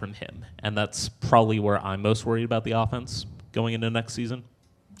aside from him, and that's probably where I'm most worried about the offense going into next season.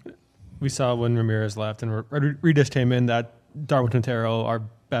 We saw when Ramirez left and Rodriguez came in that Darwin Quintero, our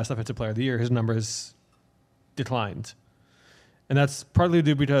best offensive player of the year, his numbers declined. And that's partly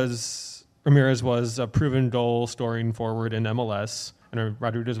due because Ramirez was a proven goal-scoring forward in MLS, and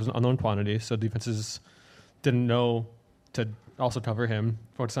Rodriguez was an unknown quantity, so defenses didn't know to also cover him.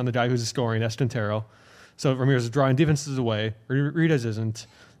 Focus on the guy who's scoring, that's Quintero. So Ramirez is drawing defenses away. Rodriguez isn't.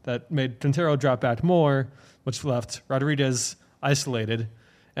 That made Quintero drop back more, which left Rodriguez isolated.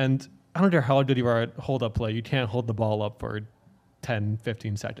 And I don't care how good you are at hold-up play, you can't hold the ball up for 10,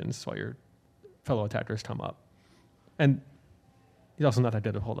 15 seconds while your fellow attackers come up. And he's also not that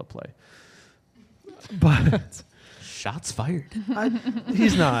good at hold-up play. But Shots fired.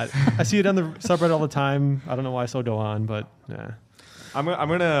 he's not. I see it on the subreddit all the time. I don't know why I still go on, but yeah. I'm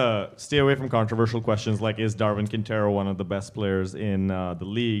gonna stay away from controversial questions like, is Darwin Quintero one of the best players in the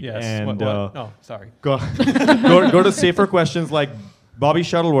league? Yes. And Oh, sorry. go to safer questions like Bobby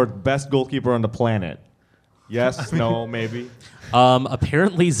Shuttleworth, best goalkeeper on the planet. Yes, no, maybe.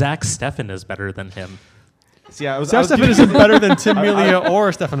 Apparently, Zach Steffen is better than him. See, I was Sam Steffen doing- isn't better than Tim Melia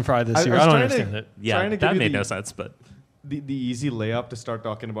or Stefan Fry this year. was I don't trying to- understand it. Yeah, Trying to give that you made the- no sense, but the easy layup to start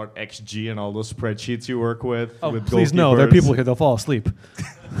talking about XG and all those spreadsheets you work with. Oh, with please no. There are goalkeepers. people here. They'll fall asleep.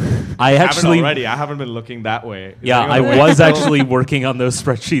 I Haven't actually, already. I haven't been looking that way. Is yeah, I anyone- was actually working on those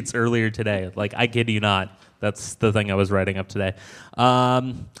spreadsheets earlier today. Like, I kid you not. That's the thing I was writing up today.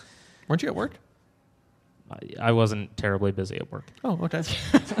 Weren't you at work? I wasn't terribly busy at work. Oh, okay.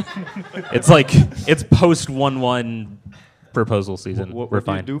 It's like, it's post 1-1 proposal season. What We're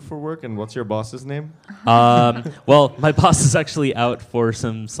do you fine. do for work, and what's your boss's name? Well, my boss is actually out for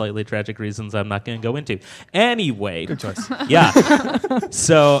some slightly tragic reasons I'm not going to go into. Anyway. Good choice. Yeah.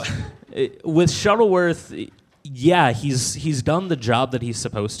 So with Shuttleworth, yeah, he's done the job that he's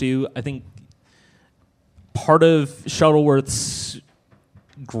supposed to. I think part of Shuttleworth's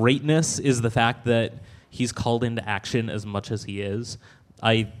greatness is the fact that he's called into action as much as he is.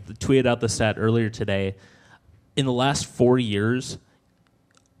 I tweeted out the stat earlier today. In the last 4 years,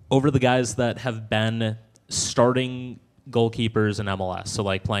 over the guys that have been starting goalkeepers in MLS, so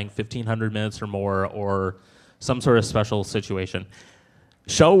like playing 1,500 minutes or more or some sort of special situation,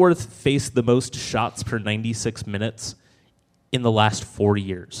 Shuttleworth faced the most shots per 96 minutes in the last 4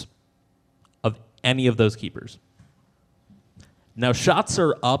 years of any of those keepers. Now, shots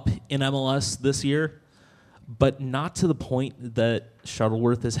are up in MLS this year, but not to the point that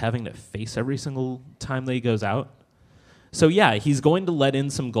Shuttleworth is having to face every single time that he goes out. So, yeah, he's going to let in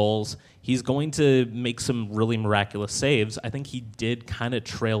some goals. He's going to make some really miraculous saves. I think he did kind of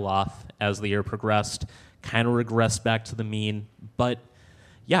trail off as the year progressed, kind of regressed back to the mean. But,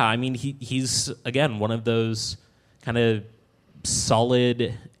 yeah, I mean, he's, again, one of those kind of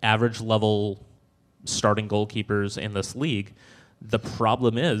solid, average-level starting goalkeepers in this league. The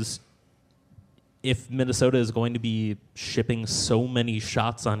problem is, if Minnesota is going to be shipping so many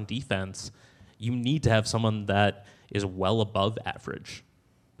shots on defense, you need to have someone that is well above average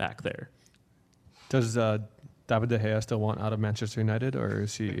back there. Does David De Gea still want out of Manchester United, or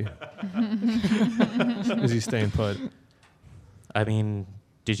is he is he staying put? I mean,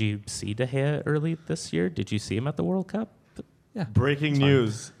 did you see De Gea early this year? Did you see him at the World Cup? Yeah. Breaking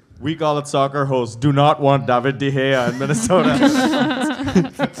news. We Call It Soccer hosts do not want David De Gea in Minnesota.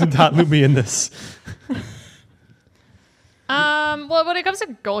 Do not loop me in this. Well, when it comes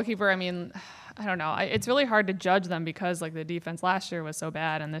to goalkeeper, I mean, I don't know. It's really hard to judge them because like the defense last year was so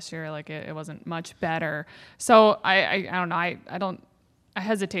bad, and this year like it wasn't much better. So I don't know. I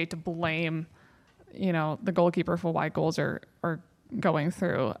hesitate to blame, the goalkeeper for why goals are going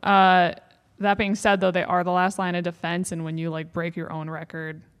through. That being said, though, they are the last line of defense, and when you like break your own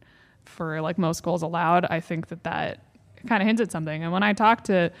record for like most goals allowed, I think that kind of hints at something. And when I talked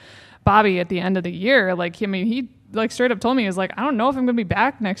to Bobby at the end of the year, he like straight up told me, he was like, I don't know if I'm going to be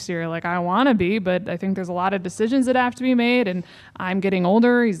back next year. Like I want to be, but I think there's a lot of decisions that have to be made, and I'm getting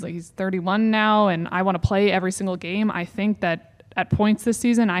older. He's 31 now, and I want to play every single game. I think that at points this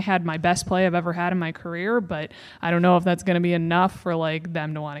season, I had my best play I've ever had in my career, but I don't know if that's going to be enough for like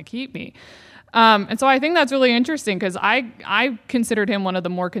them to want to keep me. And so I think that's really interesting because I considered him one of the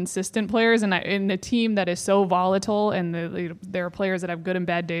more consistent players, and in a team that is so volatile, and there are players that have good and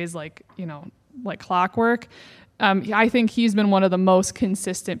bad days, like clockwork. I think he's been one of the most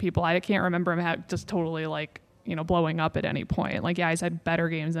consistent people. I can't remember him just totally blowing up at any point. Like, yeah, he's had better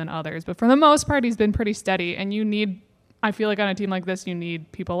games than others, but for the most part, he's been pretty steady. And I feel like on a team like this, you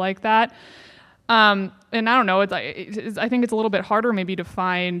need people like that. And I don't know. I think it's a little bit harder maybe to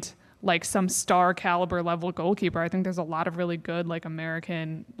find like some star caliber level goalkeeper. I think there's a lot of really good like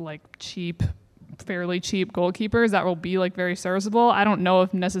American fairly cheap goalkeepers that will be like very serviceable. I don't know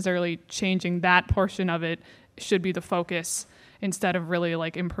if necessarily changing that portion of it should be the focus instead of really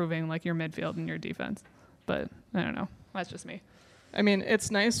like improving like your midfield and your defense. But I don't know. That's just me. I mean, it's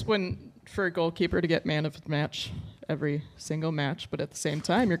nice for a goalkeeper to get man of the match every single match, but at the same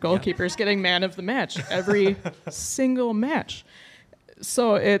time, your goalkeeper is getting man of the match every single match.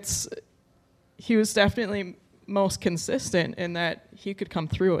 So he was definitely most consistent in that he could come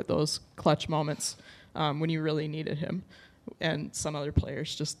through at those clutch moments when you really needed him, and some other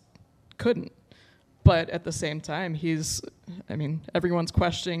players just couldn't. But at the same time, everyone's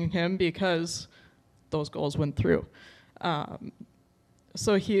questioning him because those goals went through.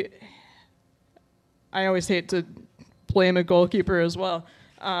 So I always hate to blame a goalkeeper as well,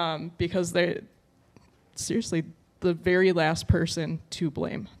 because they're seriously the very last person to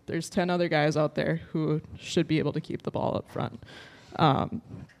blame. There's 10 other guys out there who should be able to keep the ball up front.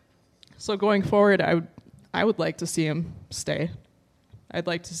 So going forward, I would like to see him stay. I'd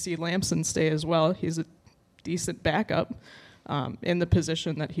like to see Lampson stay as well. He's a decent backup in the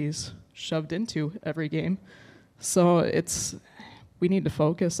position that he's shoved into every game. So we need to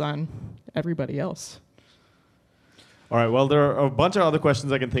focus on everybody else. All right, well, there are a bunch of other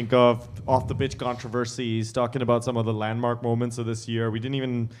questions I can think of. Off-the-pitch controversies, talking about some of the landmark moments of this year. We didn't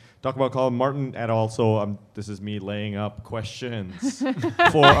even talk about Colin Martin at all, so this is me laying up questions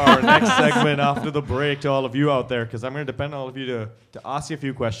for our next segment after the break to all of you out there, because I'm going to depend on all of you to ask you a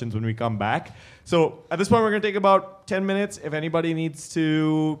few questions when we come back. So at this point, we're going to take about 10 minutes. If anybody needs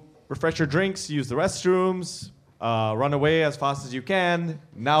to refresh your drinks, use the restrooms, run away as fast as you can,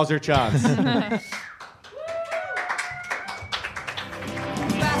 now's your chance.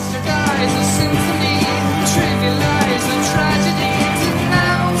 Bastardize a symphony, trivialize a tragedy,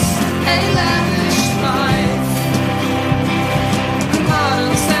 denounce a lavish life.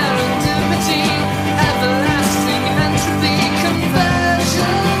 Modern serendipity, everlasting entropy,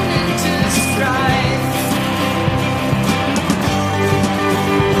 conversion into strife.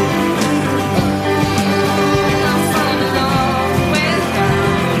 I'm falling in love with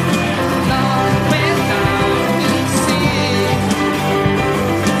down, you see.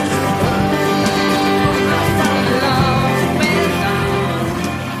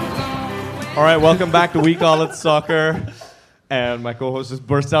 All right, welcome back to We Call It Soccer. And my co-host just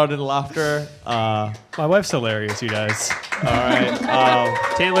burst out in laughter. My wife's hilarious, you guys.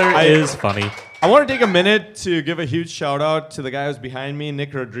 right. Taylor is funny. I want to take a minute to give a huge shout out to the guy who's behind me,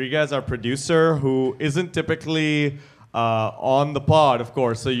 Nick Rodriguez, our producer, who isn't typically on the pod, of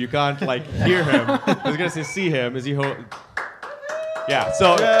course, so you can't like hear him. I was gonna say see him. Is he? Yeah.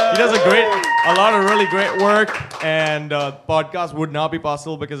 So he does a lot of really great work, and podcast would not be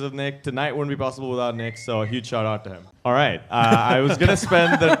possible because of Nick. Tonight wouldn't be possible without Nick. So a huge shout out to him. All right. I was gonna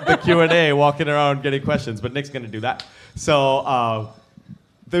spend the Q&A walking around getting questions, but Nick's gonna do that. So.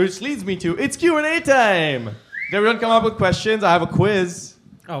 Which leads me to it's Q&A time. Did everyone come up with questions? I have a quiz.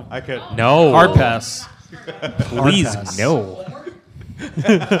 Oh, I could. No. hard pass. Please, pass. no.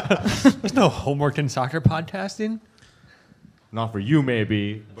 There's no homework in soccer podcasting. Not for you,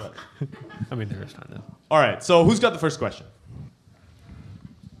 maybe. But I mean, there is kind of. all right. So who's got the first question?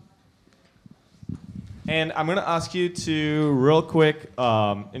 And I'm gonna ask you to real quick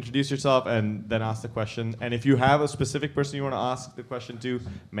introduce yourself and then ask the question. And if you have a specific person you want to ask the question to,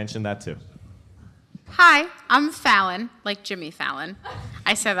 mention that too. Hi, I'm Fallon, like Jimmy Fallon.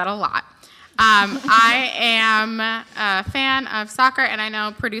 I say that a lot. I am a fan of soccer, and I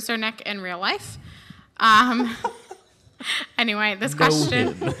know producer Nick in real life. Anyway, this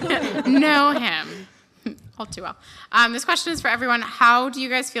question... know him. All too well. This question is for everyone. How do you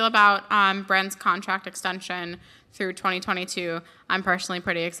guys feel about Brent's contract extension through 2022? I'm personally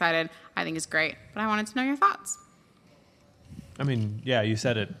pretty excited. I think it's great, but I wanted to know your thoughts. I mean, yeah, you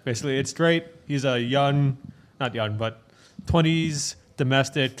said it. Basically, it's great. He's a not young, but 20s,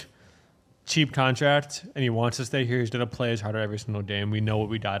 domestic, cheap contract, and he wants to stay here. He's going to play as hard every single game. We know what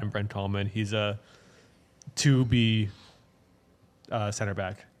we got in Brent Coleman. He's a 2B center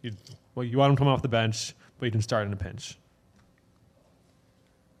back. You want him coming off the bench, but you can start in a pinch.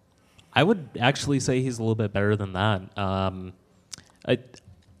 I would actually say he's a little bit better than that.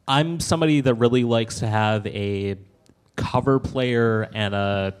 I'm somebody that really likes to have a cover player and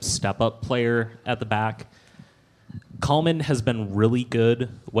a step-up player at the back. Coleman has been really good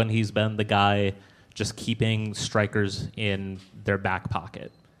when he's been the guy just keeping strikers in their back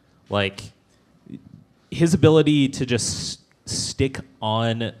pocket. Like, his ability to just stick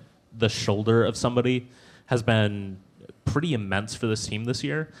on the shoulder of somebody has been pretty immense for this team this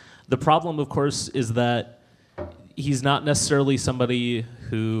year. The problem, of course, is that he's not necessarily somebody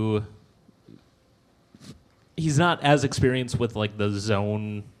who... He's not as experienced with like the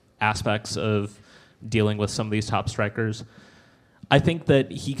zone aspects of dealing with some of these top strikers. I think that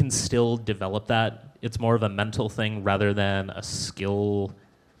he can still develop that. It's more of a mental thing rather than a skill,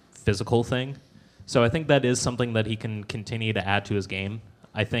 physical thing. So I think that is something that he can continue to add to his game.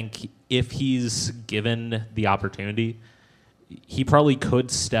 I think if he's given the opportunity, he probably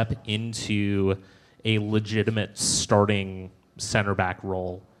could step into a legitimate starting center back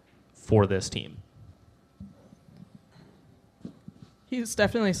role for this team. He's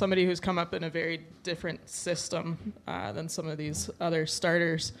definitely somebody who's come up in a very different system than some of these other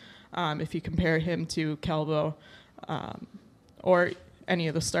starters. If you compare him to Calvo or any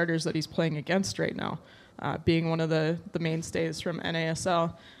of the starters that he's playing against right now, being one of the mainstays from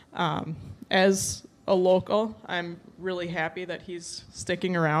NASL. As a local, I'm really happy that he's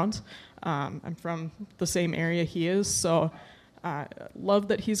sticking around. I'm from the same area he is, so love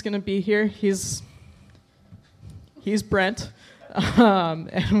that he's going to be here. He's Brent.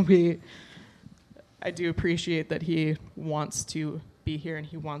 And I do appreciate that he wants to be here and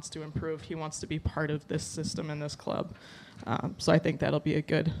he wants to improve. He wants to be part of this system and this club. So I think that'll be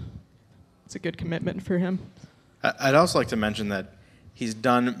it's a good commitment for him. I'd also like to mention that he's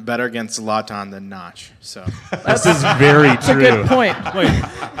done better against Zlatan than Notch. So this is very true. That's a good point. Wait,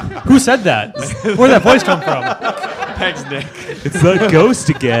 who said that? Where'd that voice come from? Thanks, Nick. It's the ghost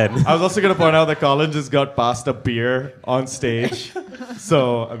again. I was also going to point out that Colin just got passed a beer on stage.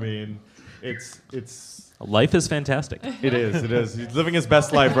 So, I mean, it's life is fantastic. It is. He's living his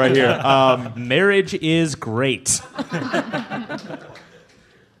best life right here. Marriage is great.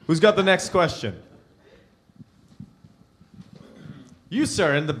 Who's got the next question? You,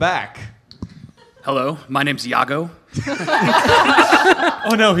 sir, in the back. Hello, my name's Iago.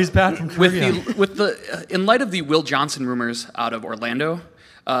 Oh no, he's back from Korea. In light of the Will Johnson rumors out of Orlando,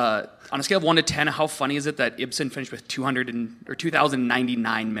 on a scale of 1 to 10, how funny is it that Ibsen finished with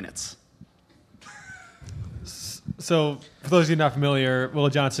 2,099 minutes? So, for those of you not familiar, Will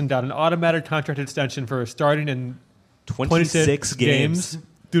Johnson got an automatic contract extension for starting in 26 games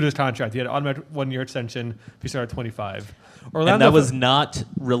due to his contract. He had an automatic 1-year extension if he started 25. And that was not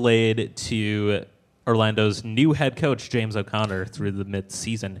relayed to Orlando's new head coach, James O'Connor, through the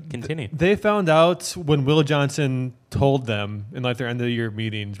mid-season. Continue. They found out when Will Johnson told them in like their end-of-the-year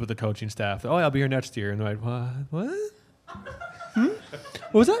meetings with the coaching staff, "Oh, I'll be here next year." And they're like, "What?"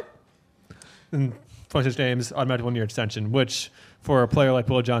 What was that? And Francis James, automatic 1-year extension, which for a player like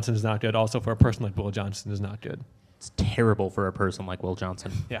Will Johnson is not good. Also for a person like Will Johnson is not good. It's terrible for a person like Will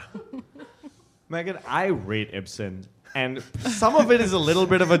Johnson. Yeah. Megan, I rate Ibsen, and some of it is a little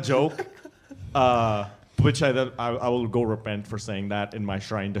bit of a joke, which I will go repent for saying that in my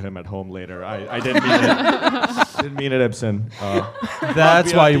shrine to him at home later. I didn't mean it. Didn't mean it, Ibsen.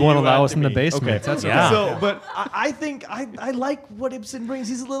 That's why you won't allow us in the basement. Okay. That's Yeah. So, but I think I like what Ibsen brings.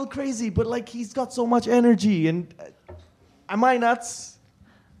 He's a little crazy, but like he's got so much energy. And am I nuts?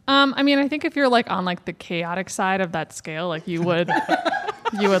 I mean, I think if you're like on like the chaotic side of that scale, like you would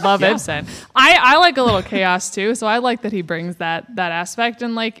love Ibsen. I like a little chaos too, so I like that he brings that aspect.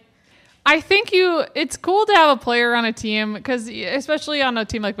 And like, I think it's cool to have a player on a team, because especially on a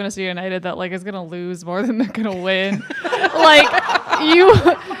team like Minnesota United that like is gonna lose more than they're gonna win. Like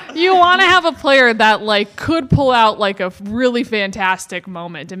you want to have a player that like could pull out like a really fantastic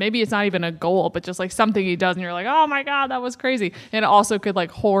moment, and maybe it's not even a goal, but just like something he does, and you're like, oh my god, that was crazy. And it also could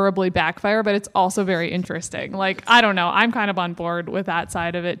like horribly backfire, but it's also very interesting. Like, I don't know, I'm kind of on board with that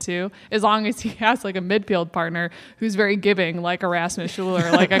side of it too, as long as he has like a midfield partner who's very giving, like a Rasmus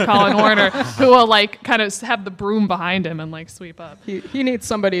Schuler, like a Colin Warner, who will like kind of have the broom behind him and like sweep up. He needs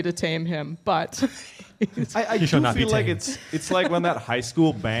somebody to tame him, but I do feel like it's like when that high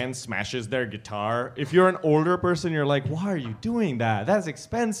school band smashes their guitar. If you're an older person, you're like, why are you doing that? That's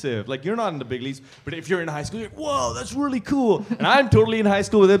expensive. Like, you're not in the big leagues. But if you're in high school, you're like, whoa, that's really cool. And I'm totally in high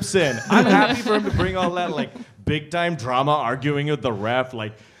school with Ibsen. I'm happy for him to bring all that like big time drama, arguing with the ref,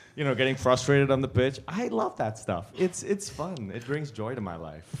 like, you know, getting frustrated on the pitch. I love that stuff. It's fun. It brings joy to my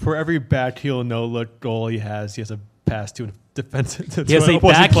life. For every back heel no look goal he has a pass to a defensive. He has a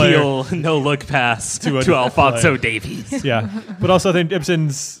back heel no look pass to Alphonso Davies. Yeah, but also I think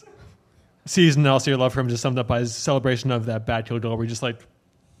Ibsen's season, also your love for him, just summed up by his celebration of that back heel goal, where he just like,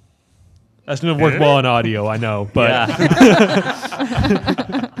 that's going to work well on audio, I know, but yeah.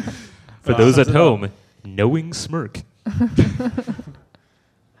 For those at home, knowing smirk.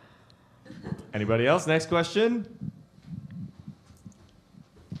 Anybody else? Next question.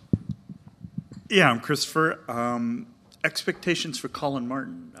 Yeah, I'm Christopher. Expectations for Colin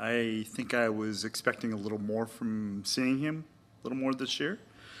Martin. I think I was expecting a little more from seeing him, a little more this year.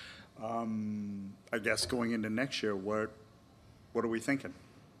 I guess going into next year, what are we thinking?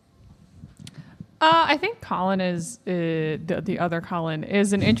 I think Colin is the other Colin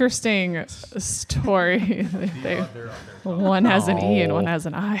is an interesting story. One has an E and one has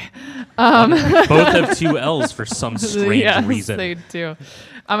an I. Both have two L's for some strange reason. They do.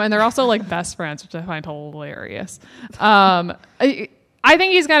 And they're also like best friends, which I find hilarious. I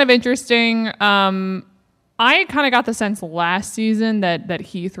think he's kind of interesting. I kind of got the sense last season that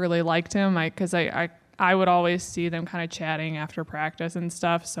Heath really liked him, because I would always see them kind of chatting after practice and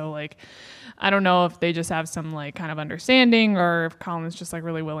stuff. So like, I don't know if they just have some like kind of understanding, or if Colin's just like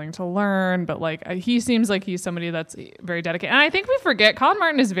really willing to learn. But like, he seems like he's somebody that's very dedicated. And I think we forget Colin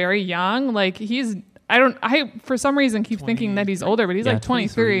Martin is very young. Like I for some reason keep thinking that he's older, but he's like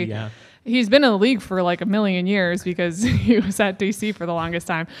 23. Yeah. He's been in the league for like a million years because he was at DC for the longest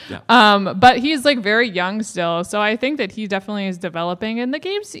time. Yeah. But he's like very young still. So I think that he definitely is developing. In the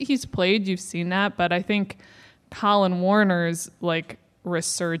games he's played, you've seen that. But I think Colin Warner's like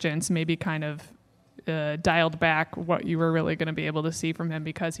resurgence maybe kind of dialed back what you were really going to be able to see from him,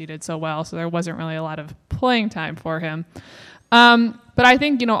 because he did so well. So there wasn't really a lot of playing time for him. But I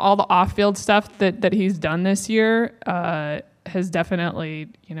think, all the off-field stuff that he's done this year has definitely,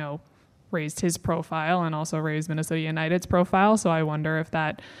 raised his profile and also raised Minnesota United's profile. So I wonder if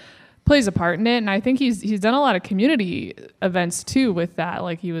that plays a part in it. And I think he's done a lot of community events too with that.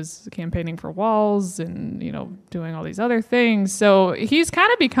 Like he was campaigning for walls and, doing all these other things. So he's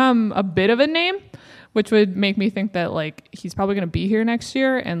kind of become a bit of a name, which would make me think that like he's probably going to be here next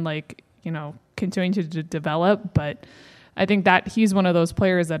year and like, continuing to develop. But I think that he's one of those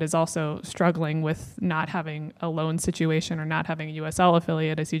players that is also struggling with not having a loan situation or not having a USL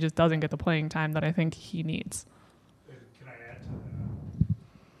affiliate, as he just doesn't get the playing time that I think he needs. Can I add to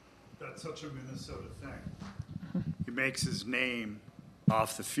that? That's such a Minnesota thing. He makes his name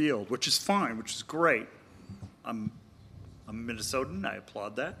off the field, which is fine, which is great. I'm Minnesotan. I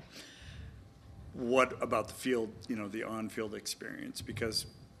applaud that. What about the field, the on-field experience? Because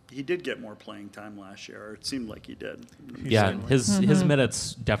he did get more playing time last year, or it seemed like he did. Yeah, his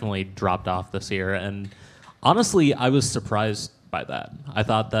minutes definitely dropped off this year, and honestly, I was surprised by that. I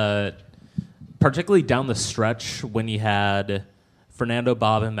thought that, particularly down the stretch, when you had Fernando,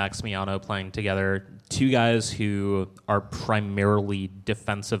 Bob, and Maximiano playing together, two guys who are primarily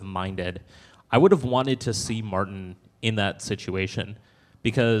defensive-minded, I would have wanted to see Martin in that situation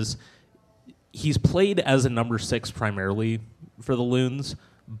because he's played as a number 6 primarily for the Loons,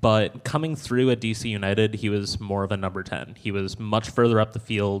 but coming through at DC United, he was more of a number 10. He was much further up the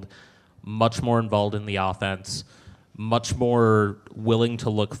field, much more involved in the offense, much more willing to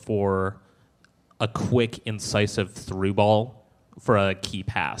look for a quick, incisive through ball for a key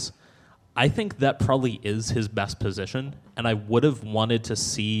pass. I think that probably is his best position, and I would have wanted to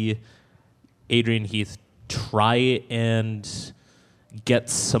see Adrian Heath try and get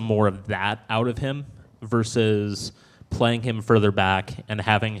some more of that out of him versus playing him further back and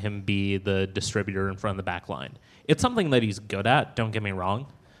having him be the distributor in front of the back line. It's something that he's good at, don't get me wrong,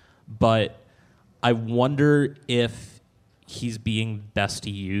 but I wonder if he's being best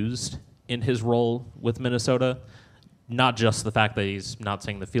used in his role with Minnesota. Not just the fact that he's not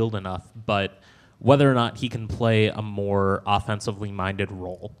seeing the field enough, but whether or not he can play a more offensively minded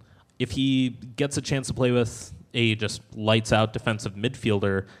role. If he gets a chance to play with a just lights out defensive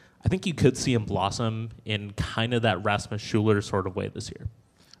midfielder, I think you could see him blossom in kind of that Rasmus Schuler sort of way this year.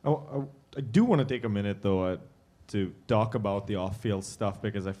 I do want to take a minute, though, to talk about the off-field stuff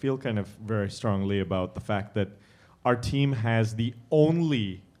because I feel kind of very strongly about the fact that our team has the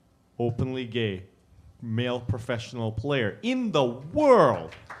only openly gay male professional player in the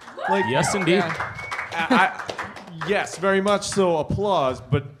world. Like, yes, indeed. Yes, very much so. Applause.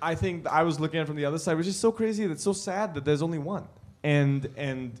 But I think I was looking at it from the other side, which is so crazy that it's so sad that there's only one.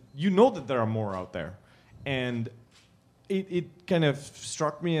 And you know that there are more out there. And it kind of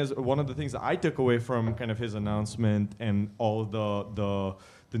struck me as one of the things that I took away from kind of his announcement and all the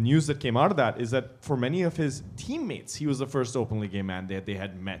news that came out of that is that for many of his teammates, he was the first openly gay man that they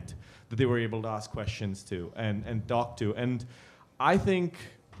had met, that they were able to ask questions to and talk to. And I think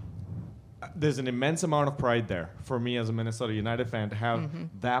there's an immense amount of pride there for me as a Minnesota United fan to have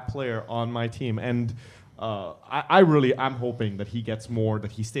that player on my team. And I'm hoping that he gets more,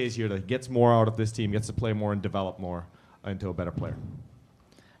 that he stays here, that he gets more out of this team, gets to play more and develop more into a better player.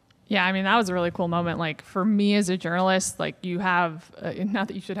 Yeah, I mean, that was a really cool moment. Like, for me as a journalist, like, you have, not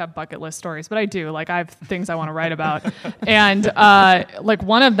that you should have bucket list stories, but I do. Like, I have things I want to write about. And, like,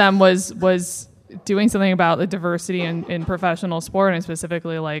 one of them was doing something about the diversity in professional sport, and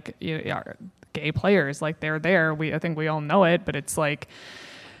specifically, like, gay players. Like, they're there. I think we all know it, but it's like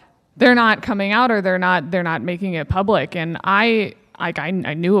they're not coming out or they're not making it public. And I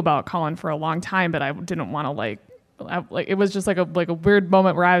knew about Colin for a long time, but I didn't want to it was just like a weird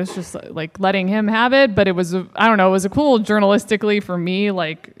moment where I was just like letting him have it, but it was it was a cool journalistically for me,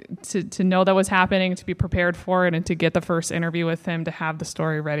 like to know that was happening, to be prepared for it, and to get the first interview with him, to have the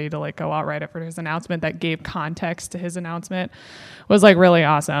story ready to like go out right after his announcement that gave context to his announcement was like really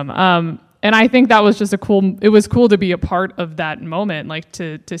awesome. And I think that was just it was cool to be a part of that moment, like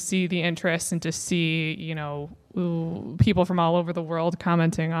to see the interest and to see, people from all over the world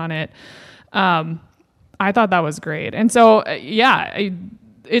commenting on it. I thought that was great. And so,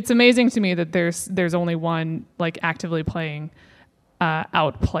 it's amazing to me that there's only one like actively playing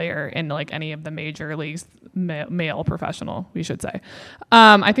out player in like any of the major leagues, male professional, we should say.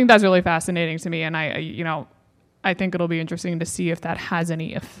 I think that's really fascinating to me. And I think it'll be interesting to see if that has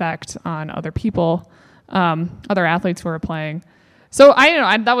any effect on other people, other athletes who are playing. So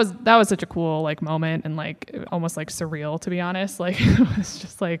that was such a cool like moment and like almost like surreal, to be honest. Like it was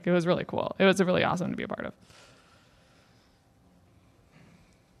just like, it was really cool. It was really awesome to be a part of.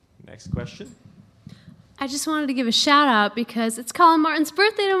 Next question. I just wanted to give a shout out because it's Colin Martin's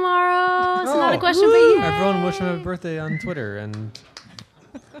birthday tomorrow. It's not a question, but yeah. Everyone wish him a birthday on Twitter and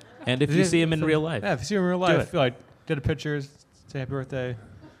if you see him in real life. Yeah, if you see him in real life, like get a picture, say happy birthday.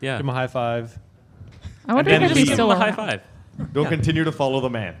 Yeah. Give him a high five. I wonder if he's still a high five. Don't continue to follow the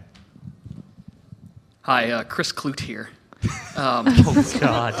man. Hi, Chris Clute here. Oh,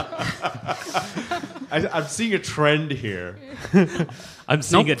 God. I'm seeing a trend here. I'm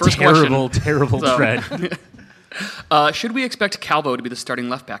seeing a terrible trend. Should we expect Calvo to be the starting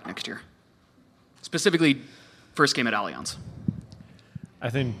left back next year? Specifically, first game at Allianz. I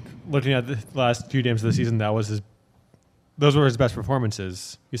think looking at the last few games of the season, those were his best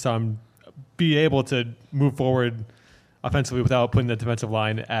performances. You saw him be able to move forward offensively without putting the defensive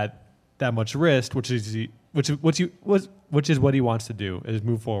line at that much risk, which is what he wants to do, is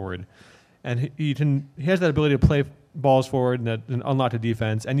move forward, and he has that ability to play balls forward and unlock the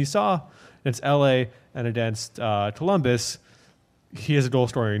defense. And you saw against LA and against Columbus, he has a goal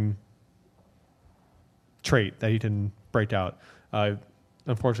scoring trait that he can break out.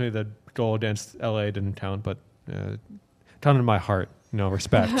 Unfortunately, the goal against LA didn't count, but counted in my heart.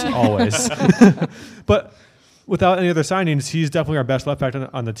 Respect always. But without any other signings, he's definitely our best left back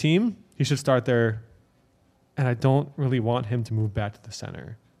on the team. He should start there and I don't really want him to move back to the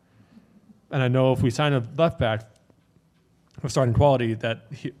center. And I know if we sign a left back with starting quality,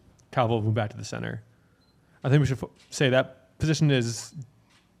 that Calvo will move back to the center. I think we should say that position is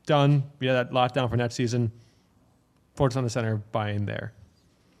done. We had that locked down for next season. Focus on the center, buy in there.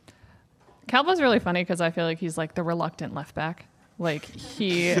 Calvo's really funny because I feel like he's like the reluctant left back. Like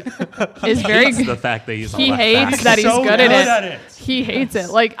he is very hates the fact that he's a he left hates back. that he's So good good at at it. it. He hates it.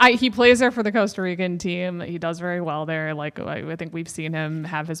 Like he plays there for the Costa Rican team. He does very well there. Like I think we've seen him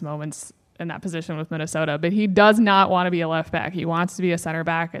have his moments in that position with Minnesota, but he does not want to be a left back. He wants to be a center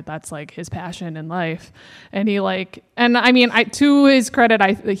back. That's like his passion in life. And to his credit,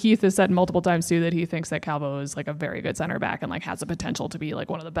 Heath has said multiple times too that he thinks that Calvo is like a very good center back and like has the potential to be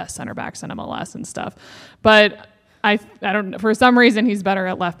like one of the best center backs in MLS and stuff. But I don't, for some reason he's better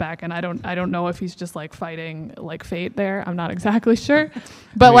at left back, and I don't know if he's just like fighting like fate there. I'm not exactly sure,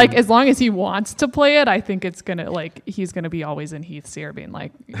 but like as long as he wants to play it, I think it's gonna like he's gonna be always in Heath's ear being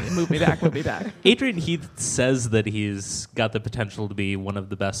like, move me back. Adrian Heath says that he's got the potential to be one of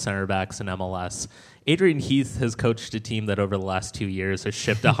the best center backs in MLS. Adrian Heath has coached a team that over the last 2 years has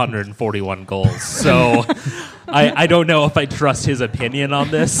shipped 141 goals. So I don't know if I trust his opinion on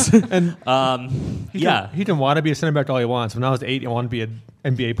this. And yeah. He can want to be a center back all he wants. When I was 8, I wanted to be an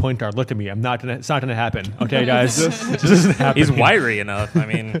NBA point guard. Look at me. It's not gonna happen. Okay, guys. This isn't happening. He's wiry enough. I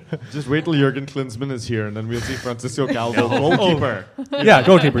mean, just wait till Jurgen Klinsmann is here, and then we'll see Francisco Calvo, goalkeeper. Yeah,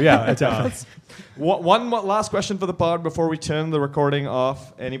 goalkeeper. Yeah, exactly. One last question for the pod before we turn the recording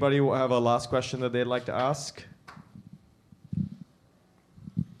off. Anybody have a last question that they'd like to ask?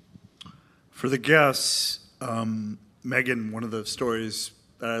 For the guests, Megan, one of the stories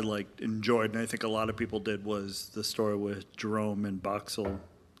that I enjoyed, and I think a lot of people did, was the story with Jerome and Boxall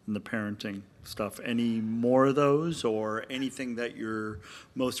and the parenting stuff. Any more of those, or anything that you're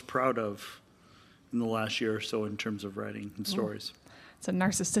most proud of in the last year or so in terms of writing and stories? It's a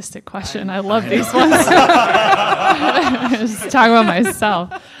narcissistic question. I love these ones. Just talk about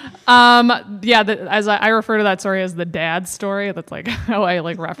myself. As I refer to that story as the dad story. That's like how I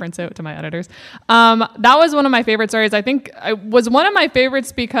reference it to my editors. That was one of my favorite stories. I think it was one of my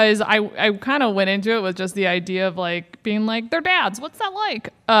favorites because I kind of went into it with just the idea of being like, they're dads. What's that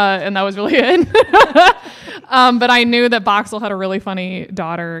like? And that was really it. But I knew that Boxall had a really funny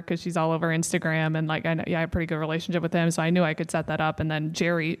daughter because she's all over Instagram, and I have a pretty good relationship with him, so I knew I could set that up. And then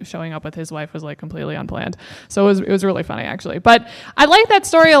Jerry showing up with his wife was completely unplanned, so it was really funny actually. But I like that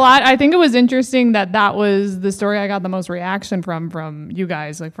story a lot. I think it was interesting that was the story I got the most reaction from you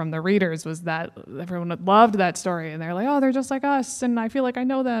guys, from the readers, was that everyone loved that story, and they're like, oh, they're just like us, and I feel like I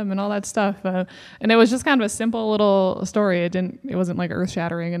know them, and all that stuff. And it was just kind of a simple little story. It wasn't earth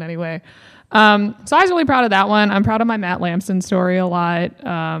shattering in any way. So I was really proud of that one. I'm proud of my Matt Lamson story a lot.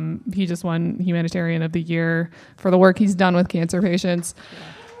 He just won Humanitarian of the Year for the work he's done with cancer patients.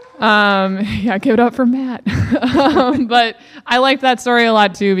 Give it up for Matt. But I liked that story a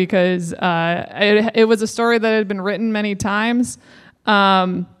lot too because it was a story that had been written many times,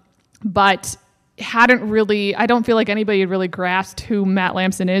 but I don't feel like anybody had really grasped who Matt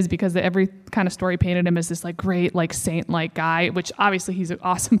Lamson is, because every kind of story painted him as this great saint-like guy, which obviously he's an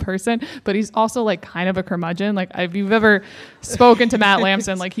awesome person, but he's also kind of a curmudgeon. If you've ever spoken to Matt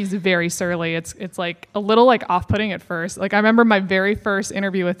Lamson, he's very surly. It's a little off-putting at first. I remember my very first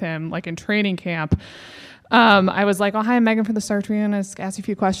interview with him in training camp. I was like, oh, hi, I'm Megan from the Star Tribune. I just asked you a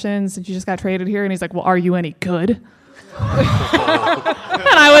few questions, and you just got traded here. And he's like, well, are you any good?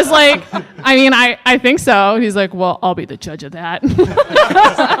 And I was like, I think so. He's like, well, I'll be the judge of that.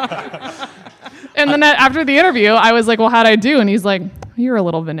 And then after the interview, I was like, well, how'd I do? And he's like, you're a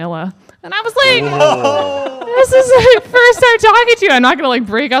little vanilla. And I was like, this is the first time talking to you. I'm not going to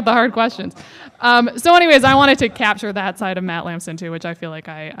break out the hard questions. So anyways, I wanted to capture that side of Matt Lamson too, which I feel like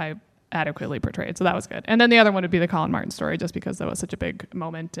I adequately portrayed. So that was good. And then the other one would be the Colin Martin story, just because that was such a big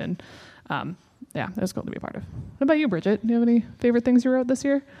moment. And it was cool to be a part of. What about you, Bridget? Do you have any favorite things you wrote this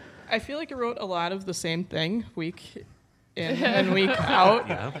year? I feel like I wrote a lot of the same thing week in and week out.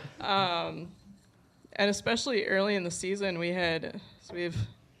 Yeah. And especially early in the season, we have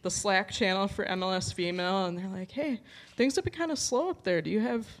the Slack channel for MLS Female, and they're like, hey, things have been kind of slow up there. Do you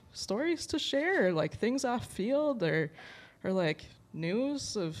have stories to share, or things off field, or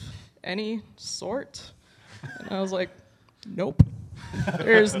news of any sort? And I was like, nope.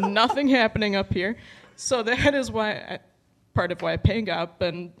 There's nothing happening up here. So that is part of why Pangop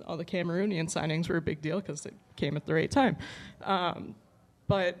and all the Cameroonian signings were a big deal, because it came at the right time.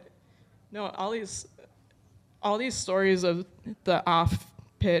 But no, all these stories of the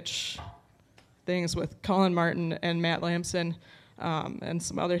off-pitch things with Colin Martin and Matt Lamson, and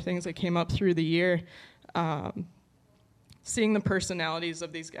some other things that came up through the year, seeing the personalities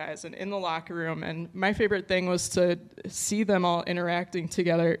of these guys and in the locker room. And my favorite thing was to see them all interacting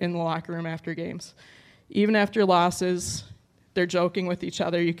together in the locker room after games. Even after losses, they're joking with each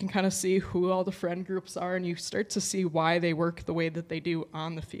other. You can kind of see who all the friend groups are, and you start to see why they work the way that they do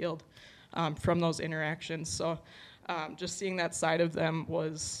on the field from those interactions. So just seeing that side of them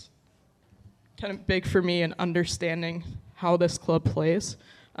was kind of big for me in understanding how this club plays,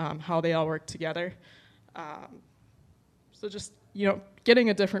 how they all work together. So just, getting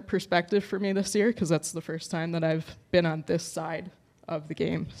a different perspective for me this year, because that's the first time that I've been on this side of the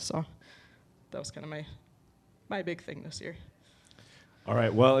game. So that was kind of my big thing this year. All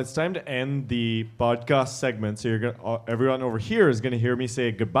right, well, it's time to end the podcast segment. So everyone over here is going to hear me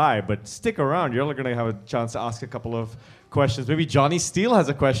say goodbye, but stick around. You're going to have a chance to ask a couple of questions. Maybe Johnny Steele has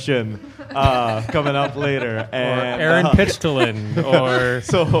a question coming up later. And, or Aaron Pitchlin, or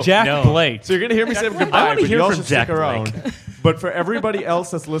Jack Blake. So you're going to hear me say goodbye, but you also stick around. But for everybody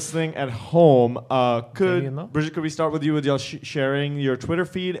else that's listening at home, Bridget, could we start with you with sharing your Twitter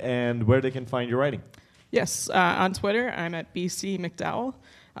feed and where they can find your writing? Yes, on Twitter, I'm at BC McDowell,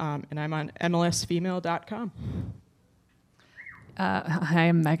 and I'm on MLSfemale.com. Hi,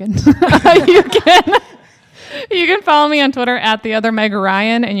 I'm Megan. You can follow me on Twitter at the other Meg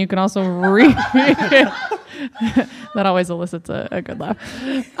Ryan, and you can also read. That always elicits a good laugh.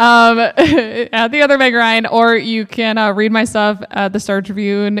 At the other Meg Ryan, or you can read my stuff at the Star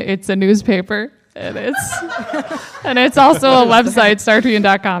Tribune. It's a newspaper, and it's also a website,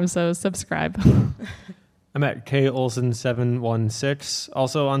 StarTribune.com. So subscribe. I'm at KOlson716.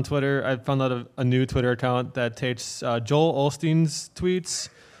 Also on Twitter, I found out a new Twitter account that takes Joel Osteen's tweets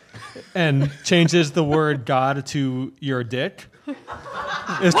and changes the word God to your dick.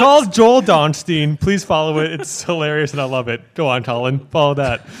 It's called Joel Donstein. Please follow it. It's hilarious and I love it. Go on, Colin. Follow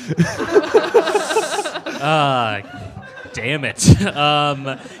that. Damn it.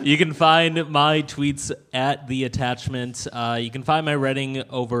 You can find my tweets at The Attachment. You can find my writing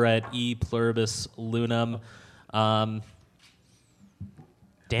over at E Pluribus Lunam. Damn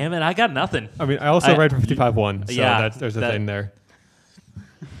it, I got nothing. I mean, I also write for 55.1, so yeah, there's a thing there.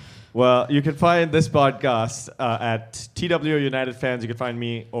 Well, you can find this podcast at TW United Fans. You can find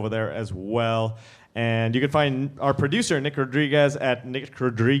me over there as well. And you can find our producer, Nick Rodriguez, at Nick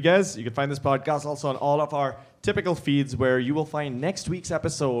Rodriguez. You can find this podcast also on all of our typical feeds, where you will find next week's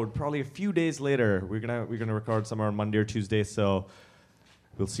episode probably a few days later. We're gonna record somewhere on Monday or Tuesday, so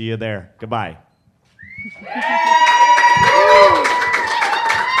we'll see you there. Goodbye.